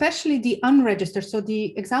 Especially the unregistered. So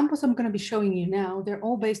the examples I'm going to be showing you now, they're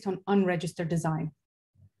all based on unregistered design.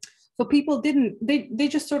 So people they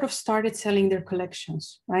just sort of started selling their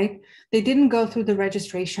collections, right? They didn't go through the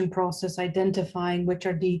registration process, identifying which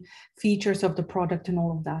are the features of the product and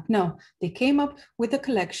all of that. No, they came up with a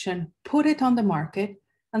collection, put it on the market,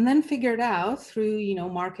 and then figured out through,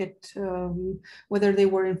 market, whether they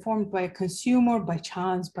were informed by a consumer, by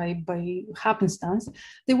chance, by happenstance,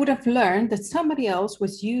 they would have learned that somebody else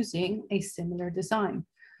was using a similar design.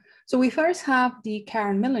 So we first have the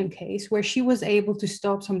Karen Millen case, where she was able to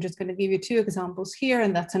stop. So I'm just going to give you two examples here,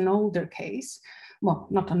 and that's an older case. Well,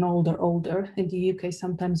 not an older. In the UK,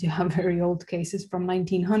 sometimes you have very old cases from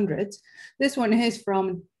 1900s. This one is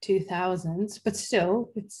from 2000s, but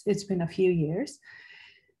still, it's been a few years.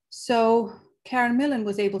 So Karen Millen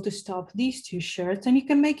was able to stop these two shirts, and you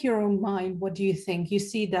can make your own mind. What do you think? You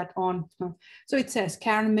see that on, so it says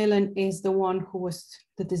Karen Millen is the one who was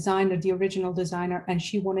the designer, the original designer, and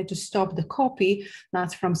she wanted to stop the copy.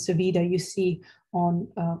 That's from Savida. You see on,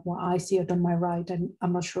 well, I see it on my right, and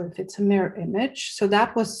I'm not sure if it's a mirror image. So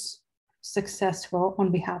that was successful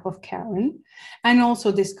on behalf of Karen, and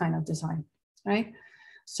also this kind of design, right?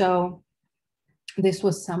 So this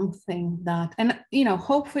was something that, and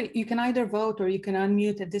hopefully you can either vote or you can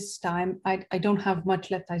unmute at this time. I don't have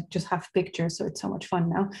much left. I just have pictures, so it's so much fun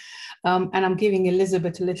now. And I'm giving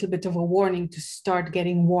Elizabeth a little bit of a warning to start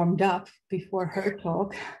getting warmed up before her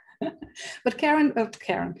talk. But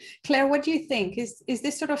Claire, what do you think? Is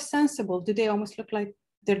this sort of sensible? Do they almost look like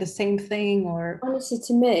they're the same thing, or? Honestly,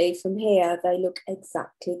 to me, from here, they look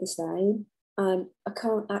exactly the same. I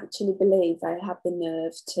can't actually believe they have the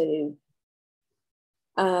nerve to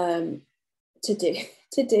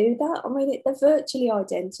do that. I mean, they're virtually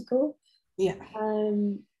identical. Yeah.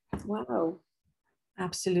 Wow.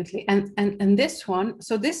 Absolutely. And this one,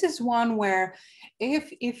 so this is one where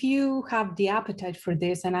if you have the appetite for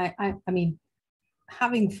this, and I mean,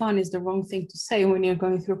 having fun is the wrong thing to say when you're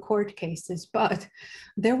going through court cases, but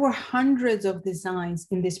there were hundreds of designs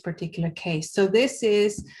in this particular case. So this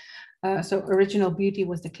is so Original Beauty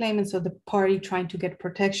was the claimant, so the party trying to get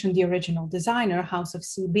protection, the original designer, House of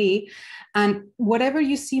CB. And whatever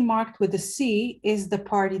you see marked with a C is the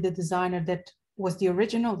party, the designer that was the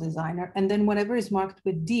original designer. And then whatever is marked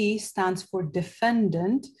with D stands for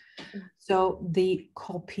defendant, so the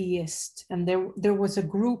copyist. And there was a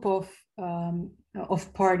group of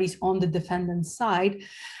parties on the defendant's side,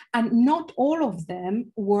 and not all of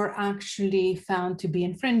them were actually found to be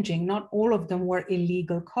infringing. Not all of them were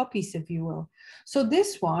illegal copies, if you will. So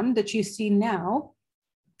this one that you see now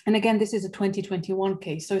And again, this is a 2021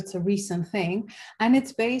 case, so it's a recent thing, and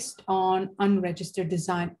it's based on unregistered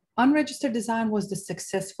design. Unregistered design was the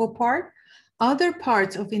successful part. Other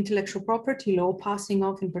parts of intellectual property law, passing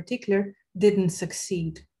off in particular, didn't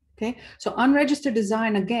succeed. Okay, so unregistered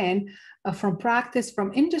design, again, from practice,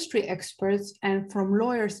 from industry experts and from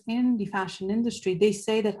lawyers in the fashion industry, they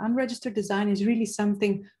say that unregistered design is really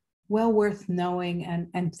something well worth knowing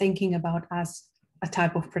and thinking about as a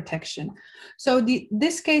type of protection. So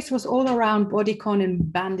this case was all around bodycon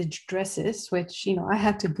and bandage dresses, which, you know, I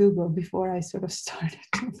had to Google before I sort of started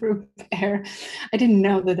to prepare. I didn't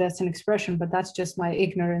know that that's an expression, but that's just my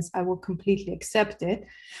ignorance. I will completely accept it.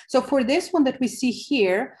 So for this one that we see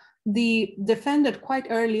here, the defendant quite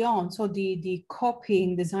early on, so the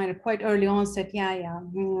copying designer quite early on said,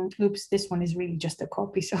 oops, this one is really just a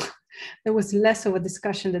copy. So there was less of a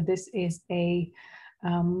discussion that this is a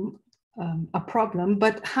problem.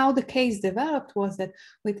 But how the case developed was that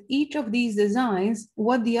with each of these designs,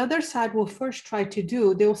 what the other side will first try to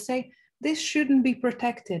do, they'll say, this shouldn't be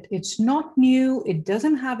protected. It's not new. It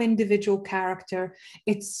doesn't have individual character.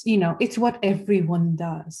 It's, you know, it's what everyone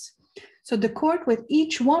does. So the court with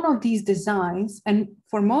each one of these designs, and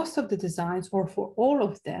for most of the designs or for all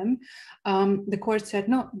of them, the court said,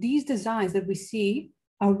 no, these designs that we see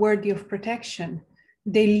are worthy of protection.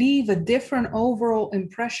 They leave a different overall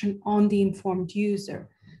impression on the informed user.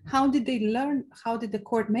 How did they learn? How did the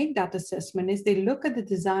court make that assessment? Is they look at the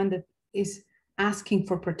design that is asking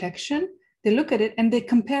for protection, they look at it and they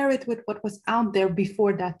compare it with what was out there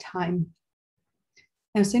before that time.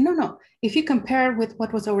 And say, no, if you compare with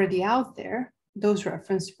what was already out there, those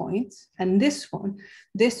reference points, and this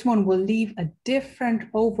one will leave a different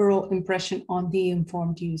overall impression on the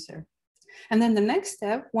informed user. And then the next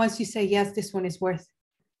step, once you say, yes, this one is worth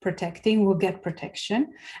protecting, will get protection.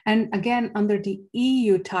 And again, under the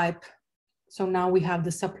EU type, so now we have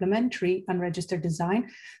the supplementary unregistered design,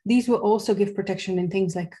 these will also give protection in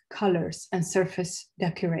things like colors and surface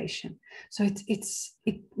decoration. So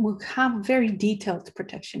it will have very detailed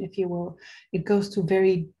protection, if you will. It goes to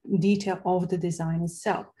very detail of the design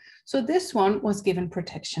itself. So this one was given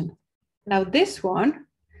protection. Now this one,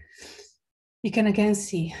 you can again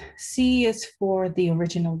see, C is for the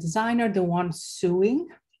original designer, the one suing,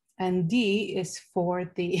 and D is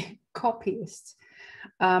for the copyist.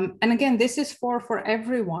 And again, this is for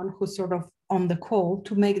everyone who's sort of on the call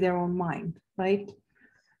to make their own mind, right?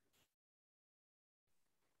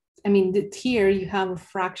 I mean, here you have a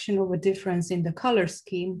fraction of a difference in the color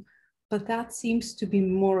scheme, but that seems to be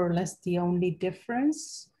more or less the only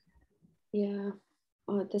difference. Yeah,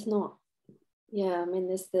 there's not. Yeah, I mean,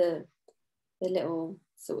 there's the little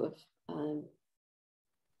sort of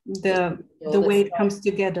the way it comes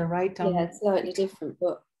together, right? Yeah, it's slightly different,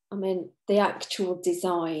 but I mean, the actual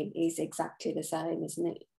design is exactly the same, isn't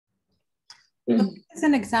it? It's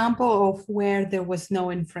an example of where there was no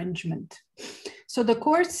infringement. So the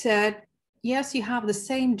court said, yes, you have the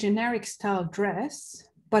same generic style dress,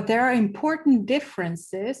 but there are important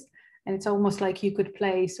differences. And it's almost like you could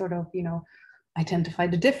play sort of, you know, identify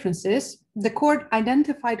the differences. The court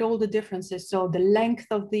identified all the differences. So the length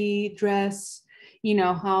of the dress, you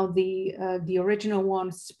know, how the original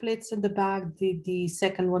one splits at the back, the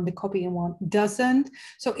second one, the copying one, doesn't.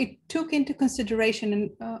 So it took into consideration,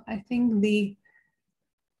 and I think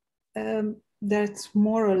that's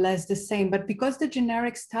more or less the same. But because the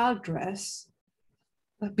generic style dress,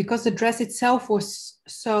 because the dress itself was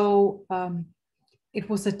so, it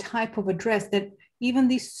was a type of a dress that even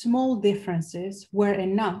these small differences were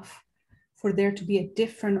enough for there to be a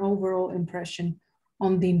different overall impression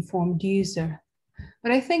on the informed user.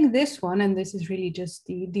 But I think this one, and this is really just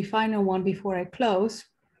the final one before I close,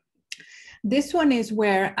 this one is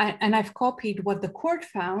where, I've copied what the court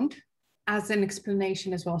found as an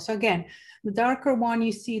explanation as well. So again, the darker one,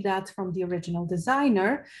 you see that from the original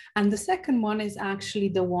designer. And the second one is actually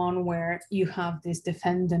the one where you have this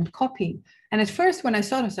defendant copying. And at first, when I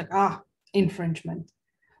saw it, I was like, infringement.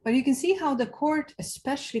 But you can see how the court,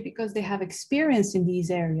 especially because they have experience in these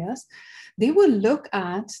areas, they will look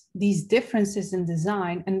at these differences in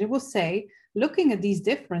design and they will say, looking at these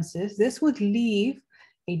differences, this would leave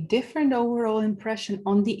a different overall impression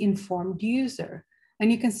on the informed user.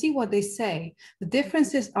 And you can see what they say. The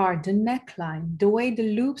differences are the neckline, the way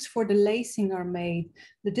the loops for the lacing are made,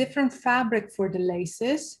 the different fabric for the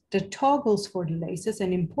laces, the toggles for the laces,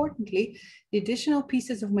 and importantly, the additional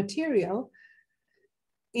pieces of material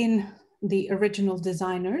in the original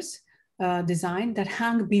designer's design that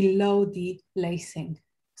hang below the lacing.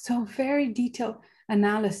 So very detailed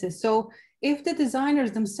analysis. So if the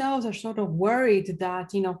designers themselves are sort of worried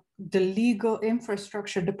that, you know, the legal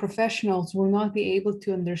infrastructure, the professionals will not be able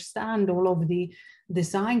to understand all of the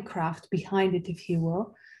design craft behind it, if you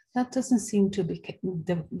will, that doesn't seem to be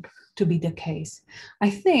the case. I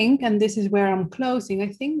think, and this is where I'm closing, I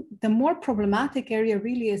think the more problematic area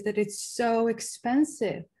really is that it's so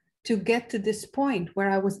expensive to get to this point where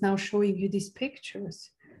I was now showing you these pictures.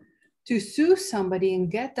 To sue somebody and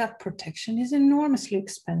get that protection is enormously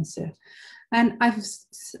expensive. And I've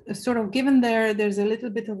sort of given there's a little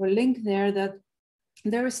bit of a link there that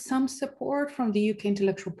there is some support from the UK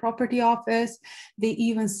Intellectual Property Office. They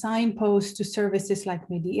even signpost to services like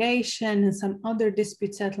mediation and some other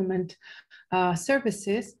dispute settlement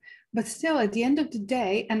services. But still, at the end of the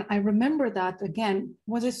day, and I remember that again,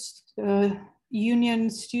 was it Union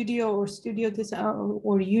Studio or Studio Design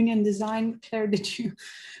or Union Design? Claire, did you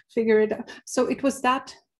figure it out? So it was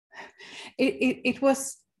that, it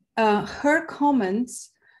was her comments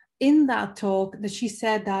in that talk that she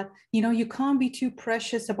said that, you know, you can't be too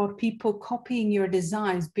precious about people copying your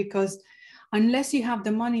designs, because unless you have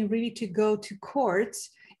the money really to go to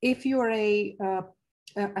courts, if you're a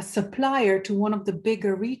supplier to one of the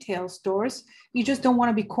bigger retail stores, you just don't want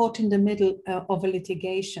to be caught in the middle of a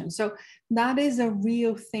litigation. So that is a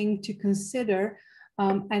real thing to consider.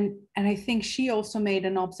 And I think she also made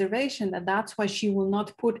an observation that that's why she will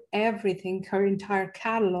not put everything, her entire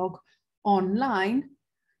catalog, online,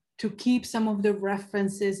 to keep some of the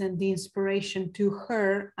references and the inspiration to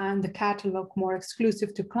her and the catalog more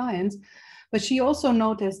exclusive to clients. But she also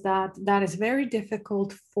noticed that that is very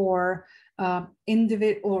difficult for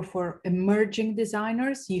individual or for emerging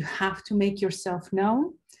designers. You have to make yourself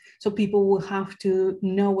known. So people will have to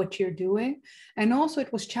know what you're doing. And also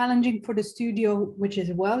it was challenging for the studio, which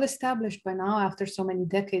is well established by now after so many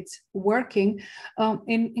decades working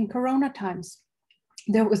in Corona times.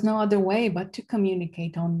 There was no other way but to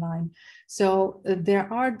communicate online. So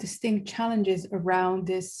there are distinct challenges around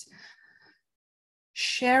this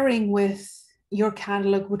sharing with your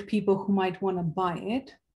catalog with people who might want to buy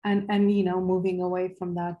it, and you know, moving away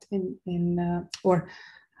from that or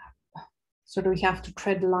sort of we have to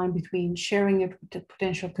tread the line between sharing it with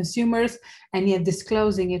potential consumers and yet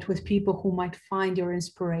disclosing it with people who might find your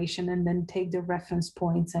inspiration and then take the reference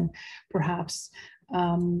points and perhaps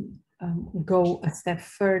go a step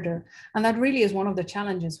further. And that really is one of the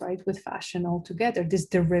challenges, right, with fashion altogether, this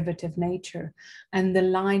derivative nature and the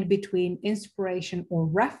line between inspiration or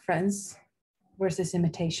reference versus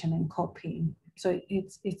imitation and copying. So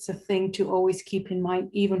it's a thing to always keep in mind,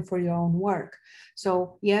 even for your own work.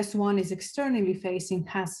 So yes, one is externally facing,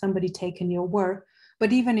 has somebody taken your work,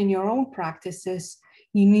 but even in your own practices,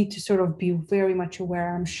 you need to sort of be very much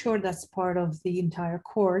aware. I'm sure that's part of the entire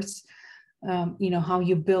course. You know, how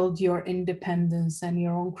you build your independence and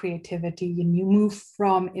your own creativity, and you move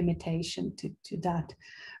from imitation to that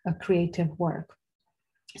creative work.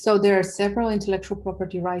 So there are several intellectual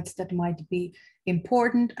property rights that might be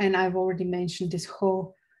important. And I've already mentioned this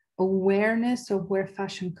whole awareness of where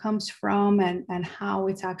fashion comes from and how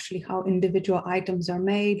it's actually how individual items are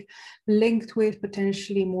made, linked with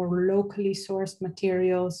potentially more locally sourced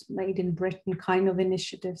materials, made in Britain kind of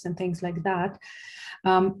initiatives and things like that.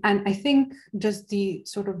 And I think just the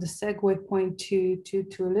sort of the segue point to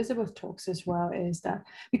Elizabeth talks as well is that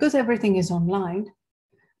because everything is online,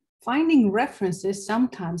 finding references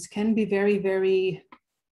sometimes can be very, very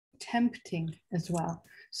tempting as well.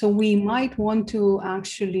 So we might want to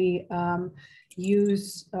actually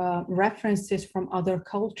use references from other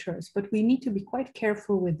cultures, but we need to be quite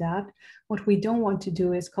careful with that. What we don't want to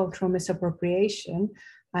do is cultural misappropriation.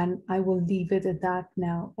 And I will leave it at that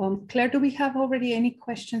now. Claire, do we have already any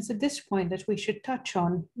questions at this point that we should touch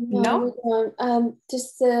on? No?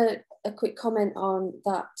 Just a quick comment on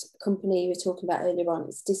that company you were talking about earlier on.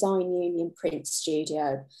 It's Design Union Print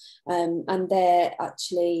Studio. And they're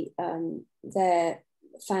actually, their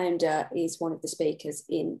founder is one of the speakers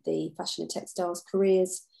in the Fashion and Textiles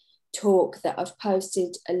Careers talk that I've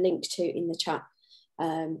posted a link to in the chat.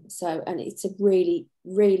 So, and it's a really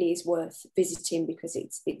is worth visiting because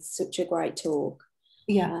it's such a great talk.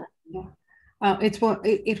 Yeah.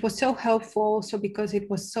 It was so helpful. So because it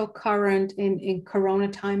was so current in Corona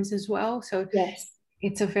times as well. So yes,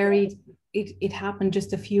 it's a very, it happened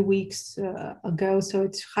just a few weeks ago. So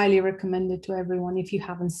it's highly recommended to everyone if you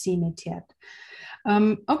haven't seen it yet.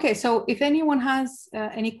 Okay, so if anyone has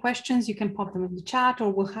any questions, you can pop them in the chat,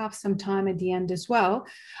 or we'll have some time at the end as well.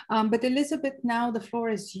 But Elizabeth, now the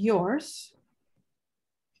floor is yours.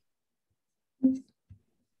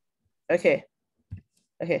 Okay.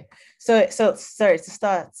 So sorry to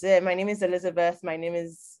start. My name is Elizabeth. My name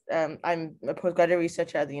is I'm a postgraduate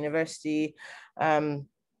researcher at the university.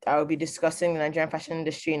 I will be discussing the Nigerian fashion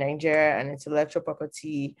industry in Nigeria and intellectual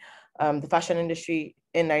property. The fashion industry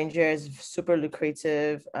in Nigeria is super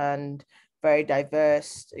lucrative and very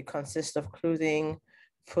diverse. It consists of clothing,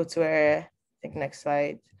 footwear, I think next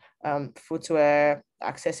slide, footwear,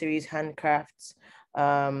 accessories, handcrafts,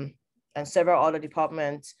 and several other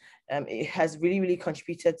departments. It has really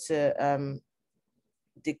contributed to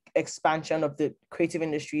the expansion of the creative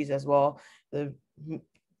industries as well. The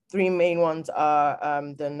three main ones are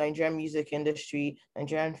the Nigerian music industry,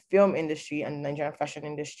 Nigerian film industry, and Nigerian fashion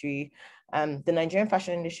industry. The Nigerian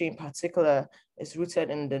fashion industry in particular is rooted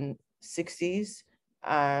in the 60s,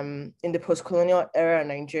 in the post-colonial era in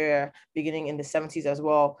Nigeria, beginning in the 70s as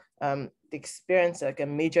well. They experienced like a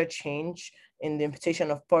major change in the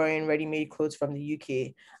importation of foreign ready-made clothes from the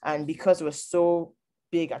UK. And because it was so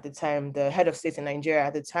big at the time, the head of state in Nigeria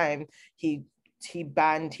at the time, he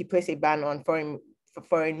placed a ban on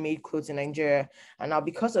foreign made clothes in Nigeria. And now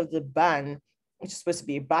because of the ban, which is supposed to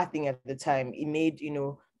be a bad thing at the time, it made,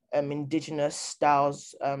 indigenous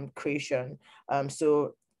styles creation.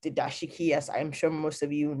 So the dashiki, as I'm sure most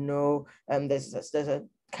of you know, there's a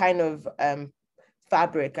kind of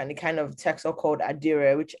fabric and a kind of textile called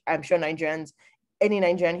adire, which I'm sure any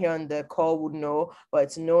Nigerian here on the call would know, but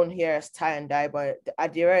it's known here as tie and dye. But the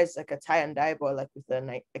adire is like a tie and dye, but like with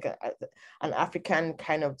an African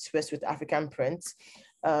kind of twist with African prints.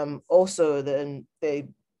 Also, they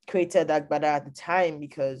created Agbada at the time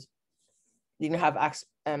because they didn't have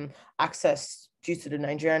access due to the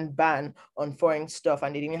Nigerian ban on foreign stuff,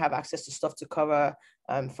 and they didn't have access to stuff to cover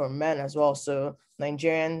for men as well. So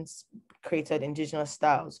Nigerians created indigenous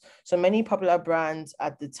styles. So many popular brands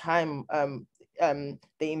at the time,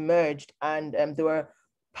 they emerged, and they were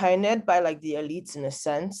pioneered by like the elites in a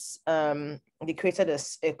sense. They created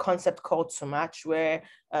a concept called to match, where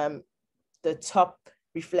the top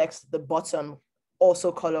reflects the bottom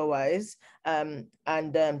also color-wise, and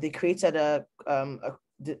they created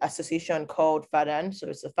the association called FADAN. So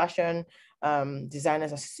it's a Fashion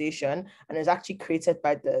Designers Association, and it's actually created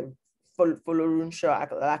by the Folorunsho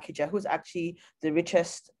Alakija, who's actually the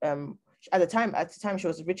richest, at the time she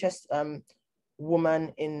was the richest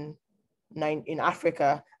woman in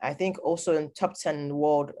Africa. I think also in top 10 in the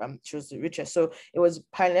world. She was the richest. So it was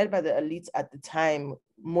pioneered by the elites at the time.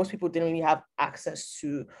 Most people didn't really have access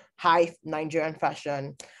to high Nigerian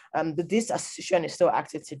fashion. This association is still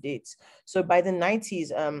active to date. So by the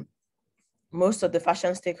 90s, most of the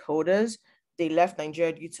fashion stakeholders, they left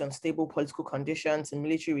Nigeria due to unstable political conditions and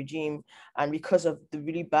military regime, and because of the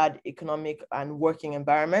really bad economic and working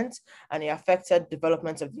environment, and it affected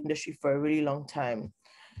development of the industry for a really long time.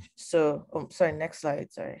 So, next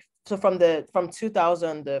slide, sorry. So from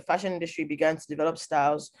 2000, the fashion industry began to develop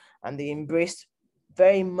styles, and they embraced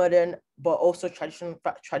very modern, but also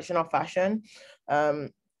traditional fashion.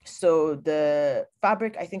 So the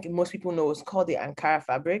fabric, I think most people know, is called the Ankara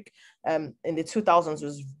fabric. In the 2000s,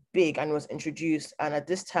 was big and was introduced. And at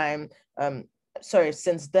this time,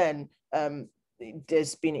 since then,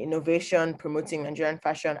 there's been innovation promoting Nigerian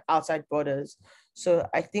fashion outside borders. So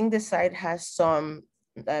I think this side has some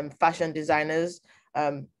fashion designers.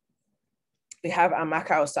 We have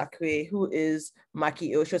Amaka Osakwe, who is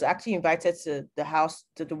Maki-O. She was actually invited to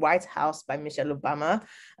the White House by Michelle Obama.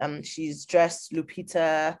 She's dressed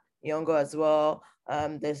Lupita Nyong'o as well.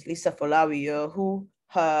 There's Lisa Folawiyo, who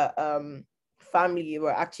her family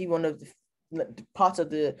were actually one of the part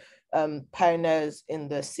of the pioneers in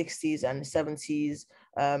the 60s and the 70s.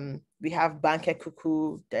 We have Banke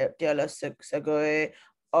Kuku, Deola Segoe,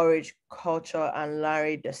 Orange Culture, and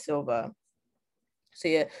Larry De Silva. So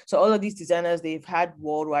yeah, so all of these designers, they've had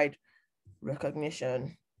worldwide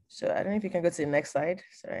recognition. So I don't know if you can go to the next slide,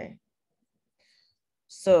 sorry.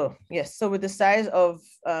 So yes, so with the size of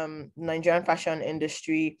Nigerian fashion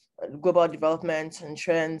industry, global development and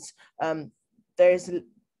trends, there is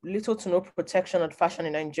little to no protection of fashion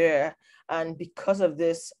in Nigeria. And because of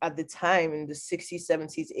this, at the time in the 60s,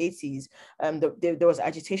 70s, 80s, there was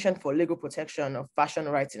agitation for legal protection of fashion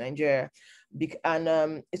rights in Nigeria. And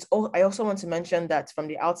I also want to mention that from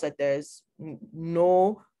the outset, there's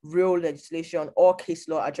no real legislation or case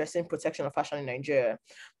law addressing protection of fashion in Nigeria.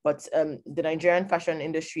 But the Nigerian fashion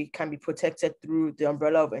industry can be protected through the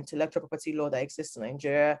umbrella of intellectual property law that exists in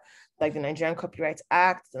Nigeria, like the Nigerian Copyright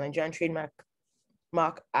Act, the Nigerian Trademark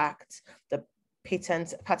Act, the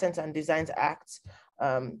Patents and Designs Act.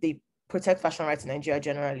 They protect fashion rights in Nigeria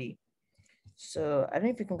generally. So I don't know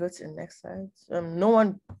if you can go to the next slide. No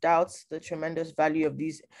one doubts the tremendous value of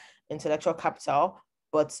these intellectual capital,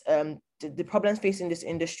 but the problems facing this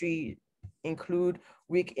industry include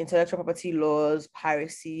weak intellectual property laws,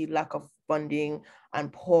 piracy, lack of funding,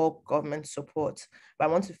 and poor government support. But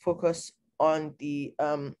I want to focus on the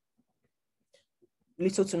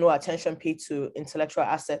little to no attention paid to intellectual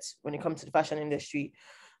assets when it comes to the fashion industry.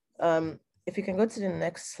 If you can go to the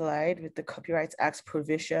next slide with the Copyright Act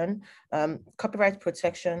provision, copyright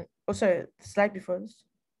protection. Oh, sorry, the slide before this.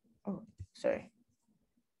 Oh, sorry.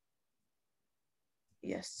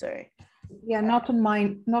 Yes, sorry. Yeah, not on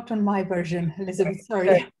my version, Elizabeth,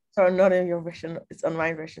 sorry. Sorry, not in your version, it's on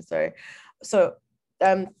my version, sorry. So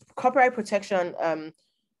copyright protection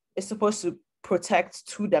is supposed to protect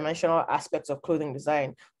two-dimensional aspects of clothing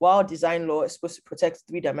design, while design law is supposed to protect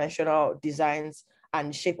three-dimensional designs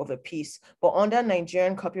and shape of a piece. But under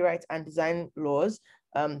Nigerian copyright and design laws,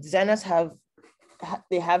 designers have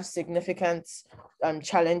significant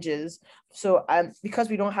challenges. So because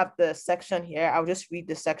we don't have the section here, I'll just read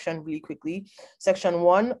the section really quickly. Section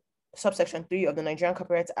 1, subsection 3 of the Nigerian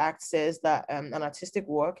Copyright Act says that an artistic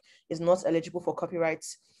work is not eligible for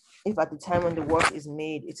copyrights if at the time when the work is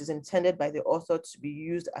made, it is intended by the author to be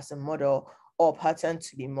used as a model or pattern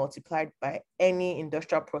to be multiplied by any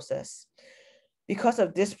industrial process. Because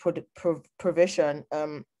of this provision,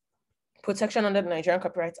 protection under the Nigerian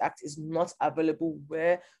Copyright Act is not available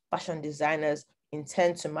where fashion designers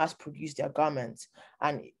intend to mass produce their garments.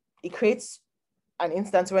 And it creates an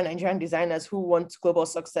instance where Nigerian designers who want global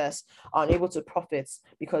success are unable to profit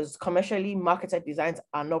because commercially marketed designs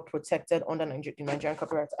are not protected under the Nigerian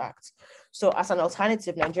Copyright Act. So as an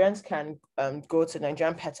alternative, Nigerians can go to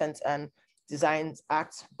Nigerian Patent and Designs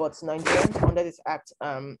Act, but Nigerians under this act,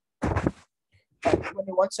 when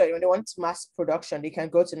they want mass production, they can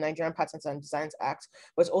go to Nigerian Patents and Designs Act,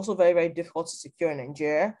 but it's also very, very difficult to secure in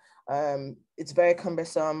Nigeria. It's very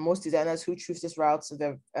cumbersome. Most designers who choose this route, so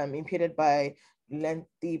they're impeded by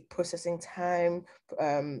lengthy processing time,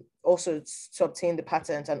 also to obtain the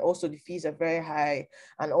patent, and also the fees are very high,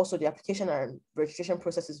 and also the application and registration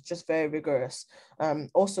process is just very rigorous.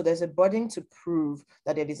 Also, there's a burden to prove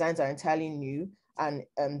that their designs are entirely new, and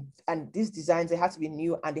these designs, they have to be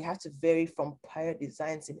new and they have to vary from prior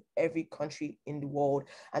designs in every country in the world,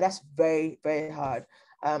 and that's very, very hard.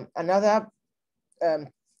 Another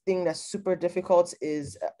thing that's super difficult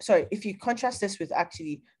is, if you contrast this with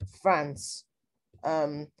actually France,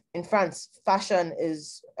 in France, fashion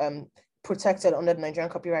is protected under the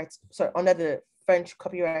Nigerian copyright, under the French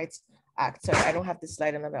Copyright Act. Sorry, I don't have this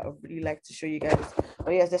slide, and I would really like to show you guys.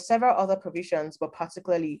 But yes, there's several other provisions, but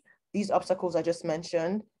particularly these obstacles I just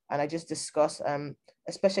mentioned and I just discussed,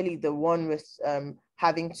 especially the one with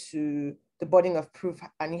the burden of proof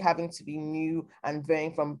and having to be new and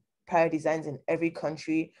varying from prior designs in every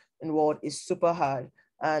country in the world is super hard.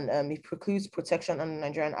 And it precludes protection under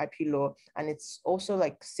Nigerian IP law. And it's also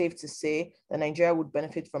like safe to say that Nigeria would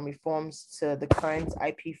benefit from reforms to the current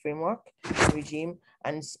IP framework regime,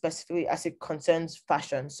 and specifically as it concerns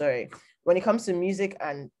fashion. Sorry, when it comes to music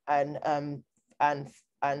and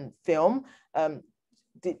film,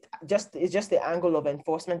 it's just the angle of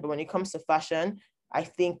enforcement. But when it comes to fashion, I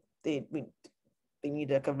think they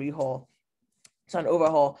need like a rehaul, so an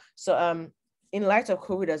overhaul. So in light of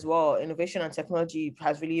COVID as well, innovation and technology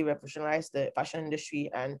has really revolutionized the fashion industry,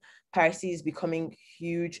 and piracy is becoming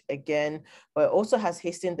huge again, but also has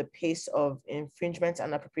hastened the pace of infringement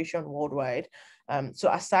and appropriation worldwide. So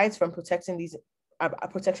aside from protecting these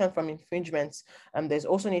protection from infringements, there's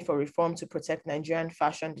also need for reform to protect Nigerian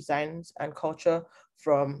fashion designs and culture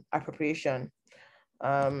from appropriation.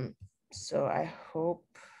 So I hope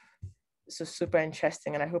this was super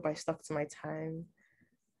interesting, and I hope I stuck to my time.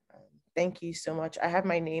 Thank you so much. I have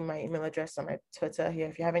my name, my email address on my Twitter here.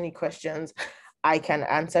 If you have any questions, I can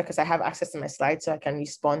answer because I have access to my slides, so I can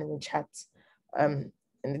respond in the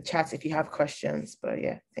chat if you have questions. But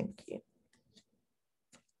yeah, thank you.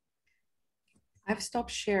 I've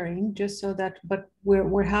stopped sharing just so that, but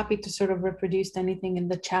we're happy to sort of reproduce anything in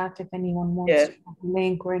the chat if anyone wants to have a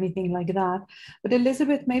link or anything like that. But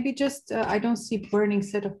Elizabeth, maybe just, I don't see burning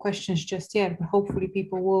set of questions just yet, but hopefully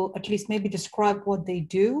people will at least maybe describe what they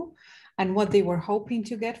do and what they were hoping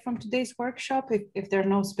to get from today's workshop, if there are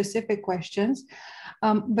no specific questions.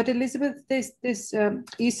 But Elizabeth,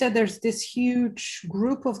 you said there's this huge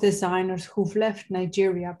group of designers who've left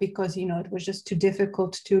Nigeria because, you know, it was just too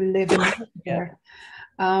difficult to live and work there.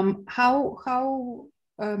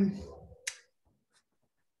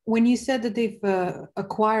 When you said that they've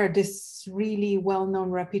acquired this really well-known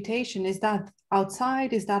reputation, is that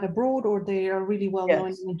outside, is that abroad, or they are really well-known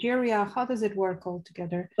in Nigeria? How does it work all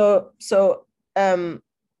together? So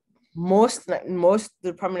most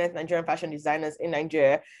the prominent Nigerian fashion designers in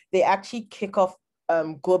Nigeria, they actually kick off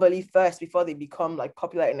globally first before they become like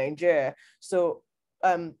popular in Nigeria. So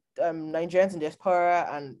Nigerians in diaspora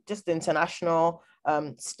and just the international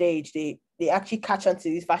stage, they actually catch on to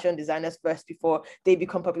these fashion designers first before they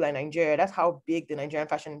become popular in Nigeria. That's how big the Nigerian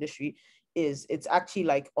fashion industry is. It's actually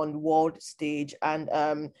like on the world stage,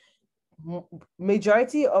 and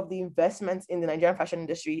majority of the investments in the Nigerian fashion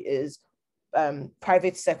industry is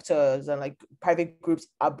private sectors and like private groups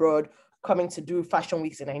abroad coming to do fashion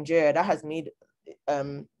weeks in Nigeria. That has made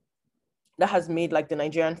like the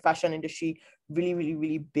Nigerian fashion industry really, really,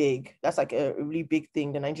 really big. That's like a really big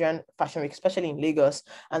thing, the Nigerian fashion week, especially in Lagos.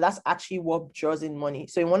 And that's actually what draws in money.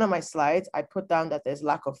 So in one of my slides, I put down that there's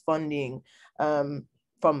lack of funding and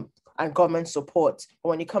government support. But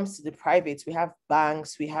when it comes to the privates, we have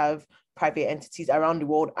banks, we have private entities around the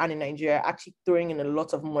world and in Nigeria actually throwing in a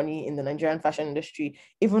lot of money in the Nigerian fashion industry,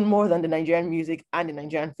 even more than the Nigerian music and the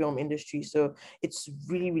Nigerian film industry. So it's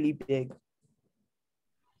really, really big.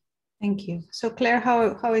 Thank you. So Claire,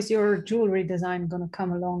 how is your jewelry design going to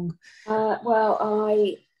come along? Well,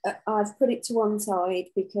 I've put it to one side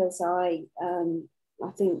because I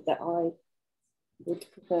think that I would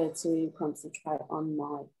prefer to concentrate on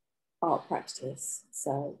my art practice.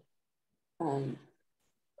 So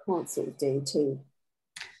can't sort of do two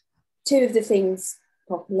of the things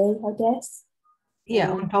properly, I guess.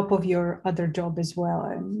 Yeah, on top of your other job as well,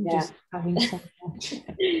 and just having so much.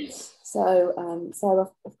 So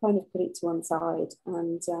I've kind of put it to one side,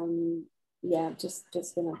 and just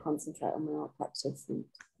going to concentrate on my art practice, and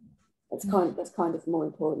that's kind of more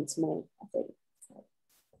important to me, I think. So.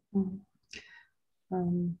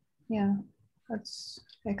 Yeah, that's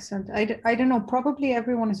excellent. I don't know. Probably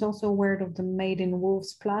everyone is also aware of the Made in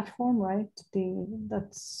Wolves platform, right?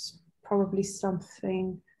 That's probably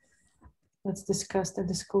something that's discussed at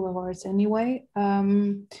the School of Arts anyway.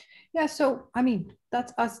 Yeah, so I mean,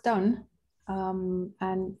 that's us done. And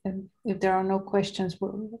if there are no questions,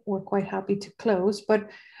 we're quite happy to close. But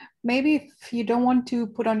maybe if you don't want to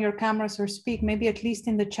put on your cameras or speak, maybe at least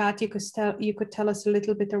in the chat you could tell us a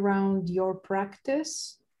little bit around your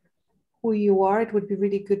practice, who you are. It would be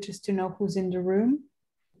really good just to know who's in the room.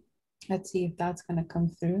 Let's see if that's going to come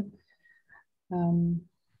through.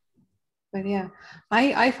 But yeah,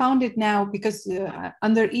 I found it now because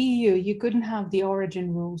under EU, you couldn't have the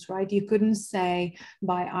origin rules, right? You couldn't say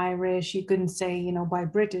by Irish, you couldn't say, by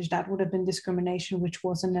British. That would have been discrimination, which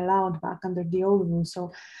wasn't allowed back under the old rules.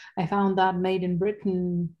 So I found that Made in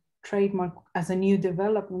Britain trademark as a new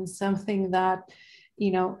development, something that,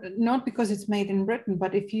 not because it's made in Britain,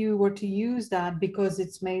 but if you were to use that because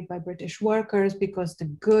it's made by British workers, because the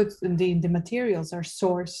goods and the materials are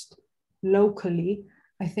sourced locally,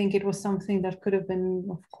 I think it was something that could have been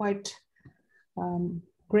of quite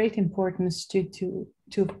great importance to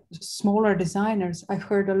smaller designers. I've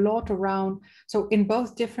heard a lot around, so in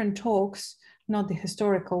both different talks, not the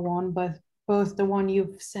historical one, but both the one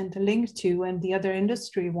you've sent a link to and the other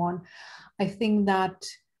industry one, I think that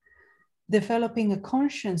developing a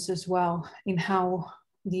conscience as well in how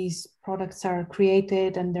these products are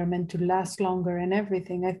created and they're meant to last longer and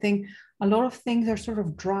everything. I think a lot of things are sort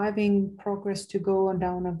of driving progress to go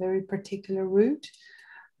down a very particular route,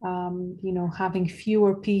 having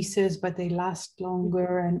fewer pieces, but they last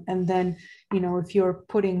longer. And then, if you're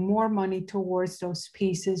putting more money towards those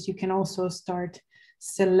pieces, you can also start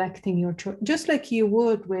selecting your choice, just like you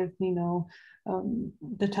would with,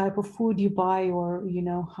 the type of food you buy, or,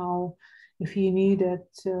 how, if you need it,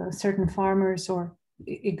 certain farmers, or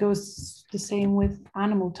it goes the same with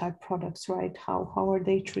animal type products, right? How are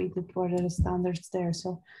they treated? What are the standards there?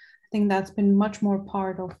 So I think that's been much more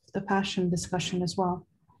part of the passion discussion as well.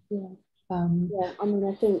 Yeah. I mean,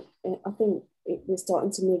 I think we're starting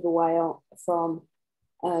to move away from,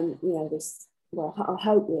 this. Well, I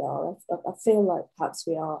hope we are. I feel like perhaps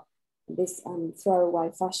we are. This throwaway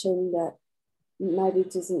fashion that maybe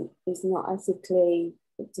is not ethically.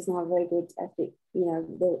 It doesn't have a very good ethic.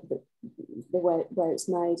 The way where it's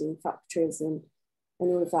made in factories and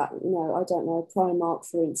all of that. I don't know, Primark,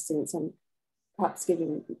 for instance, and perhaps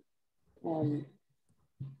giving, that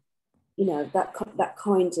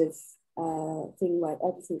kind of thing where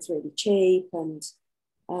everything's really cheap and,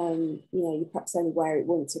 you perhaps only wear it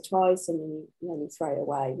once or twice and then you only throw it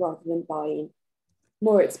away, rather than buying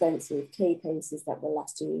more expensive key pieces that will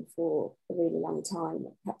last you for a really long time.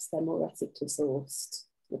 Perhaps they're more ethically sourced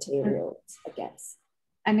materials, I guess.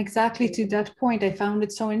 And exactly to that point, I found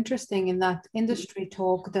it so interesting in that industry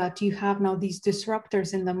talk that you have now these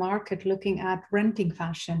disruptors in the market looking at renting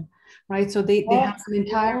fashion, right? So they have an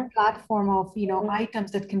entire platform of,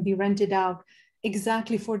 items that can be rented out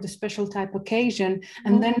exactly for the special type occasion,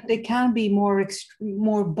 and then they can be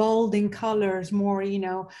more bold in colors, more, you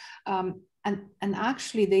know, and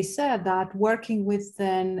actually they said that working with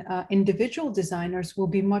then individual designers will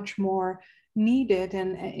be much more needed,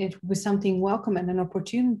 and it was something welcome and an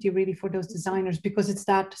opportunity really for those designers, because it's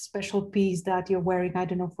that special piece that you're wearing, I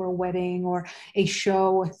don't know, for a wedding or a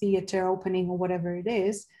show, a theater opening or whatever it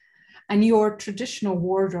is. And your traditional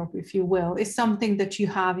wardrobe, if you will, is something that you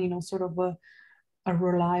have, you know, sort of a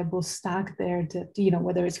reliable stack there that, you know,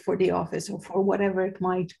 whether it's for the office or for whatever it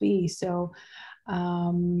might be. So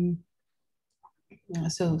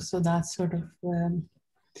so that's sort of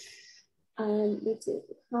we do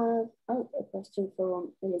have a question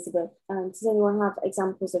from Elizabeth. Does anyone have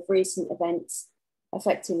examples of recent events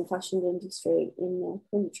affecting the fashion industry in their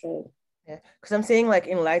country? Yeah, because I'm saying, like,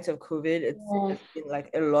 in light of COVID, it's been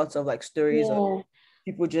like a lot of like stories of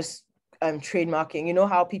people just trademarking. You know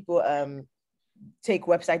how people take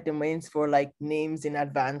website domains for like names in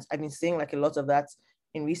advance? I've been seeing like a lot of that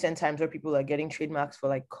in recent times, where people are getting trademarks for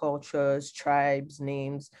like cultures, tribes,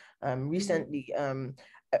 names. Recently,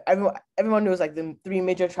 everyone knows like the three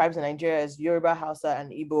major tribes in Nigeria is Yoruba, Hausa,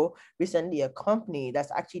 and Igbo. Recently, a company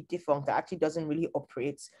that's actually defunct, that actually doesn't really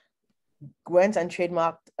operate, went and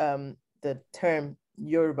trademarked the term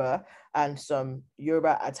Yoruba and some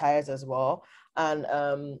Yoruba attires as well. And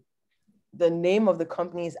the name of the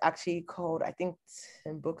company is actually called, I think,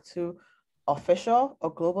 Timbuktu Official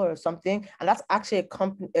or Global or something. And that's actually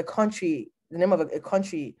a country, the name of a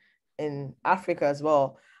country in Africa as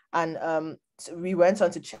well. And so we went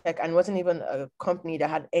on to check, and wasn't even a company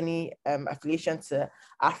that had any affiliation to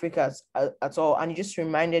Africa at all. And it just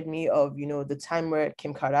reminded me of, you know, the time where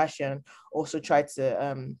Kim Kardashian also tried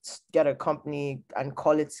to get a company and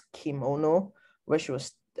call it Kimono, where she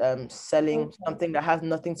was selling something that has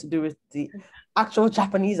nothing to do with the actual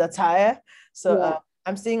Japanese attire. So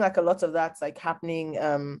I'm seeing like a lot of that's like happening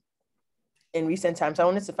in recent times. I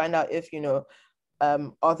wanted to find out if, you know,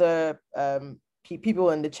 other people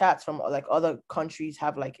in the chats from like other countries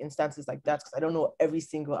have like instances like that, because I don't know every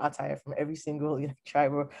single attire from every single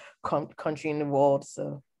tribe or country in the world.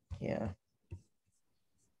 So yeah,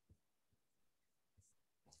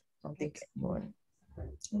 I don't think anyone.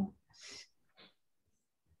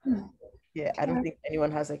 Yeah, I don't think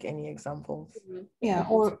anyone has like any examples. Yeah,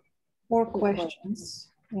 or questions.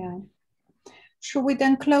 Yeah. Should we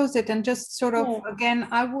then close it and just sort of, again,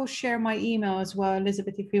 I will share my email as well,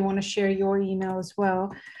 Elizabeth, if you want to share your email as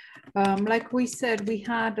well. Like we said, we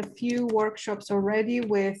had a few workshops already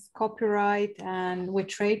with copyright and with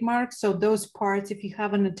trademarks. So those parts, if you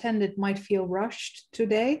haven't attended, might feel rushed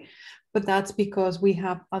today, but that's because we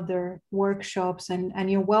have other workshops, and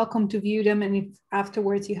you're welcome to view them. And if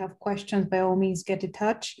afterwards you have questions, by all means, get in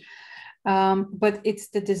touch. But it's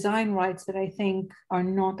the design rights that I think are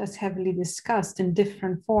not as heavily discussed in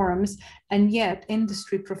different forums, and yet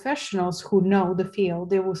industry professionals who know the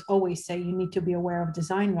field, they will always say you need to be aware of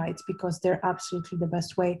design rights, because they're absolutely the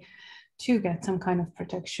best way to get some kind of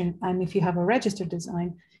protection. And if you have a registered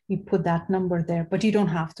design, you put that number there, but you don't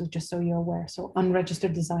have to, just so you're aware. So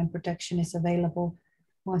unregistered design protection is available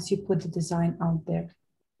once you put the design out there.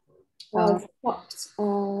 I've got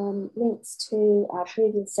links to our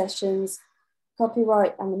previous sessions,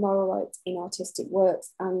 copyright and the moral rights in artistic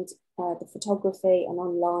works, and the photography and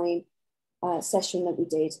online session that we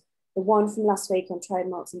did. The one from last week on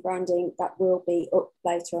trademarks and branding, that will be up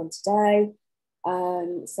later on today.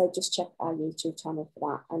 So just check our YouTube channel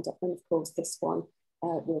for that. And of course, this one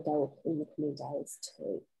will go up in the coming days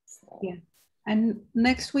too. So. Yeah. And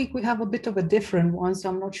next week we have a bit of a different one. So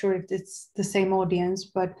I'm not sure if it's the same audience,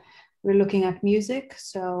 but we're looking at music.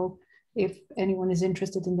 So if anyone is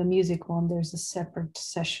interested in the music one, there's a separate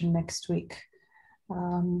session next week,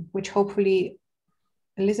 which hopefully,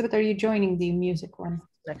 Elizabeth, are you joining the music one?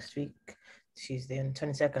 Next week, Tuesday and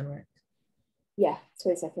 22nd, right? Yeah,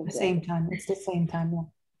 22nd. The same time. It's the same time,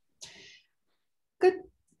 yeah. Good.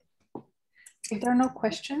 If there are no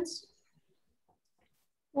questions.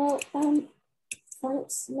 Well,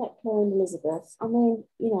 thanks, Metka and Elizabeth. I mean,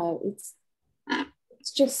 you know, it's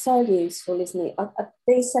just so useful, isn't it?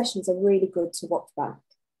 These sessions are really good to watch back,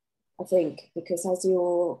 I think, because as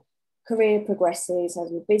your career progresses,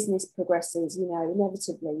 as your business progresses, you know,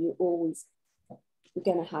 inevitably you're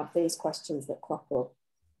going to have these questions that crop up.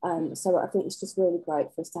 So I think it's just really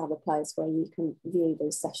great for us to have a place where you can view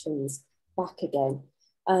those sessions back again.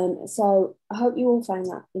 So I hope you all found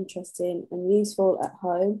that interesting and useful at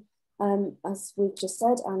home. As we've just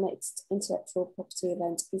said, our next intellectual property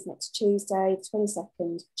event is next Tuesday,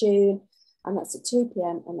 22nd June, and that's at 2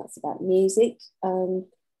 p.m, and that's about music.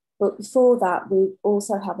 But before that, we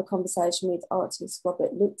also have a conversation with artist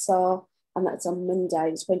Robert Lutzar, and that's on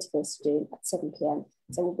Monday, the 21st of June at 7 p.m.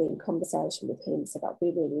 So we'll be in conversation with him. So that'll be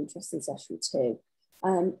a really interesting session too.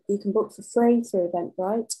 You can book for free through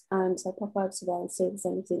Eventbrite, and so pop over to there and see if there's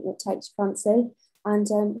anything that takes your fancy. And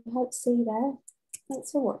we hope to see you there.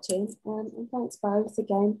 Thanks for watching, and thanks both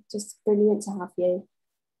again. Just brilliant to have you.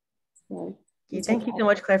 So, thank you so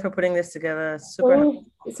much, Claire, for putting this together. Super. Oh,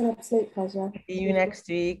 it's an absolute pleasure. See you next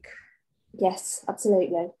week. Yes,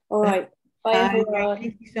 absolutely. All right. Bye, everyone.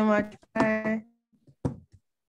 Thank you so much. Bye.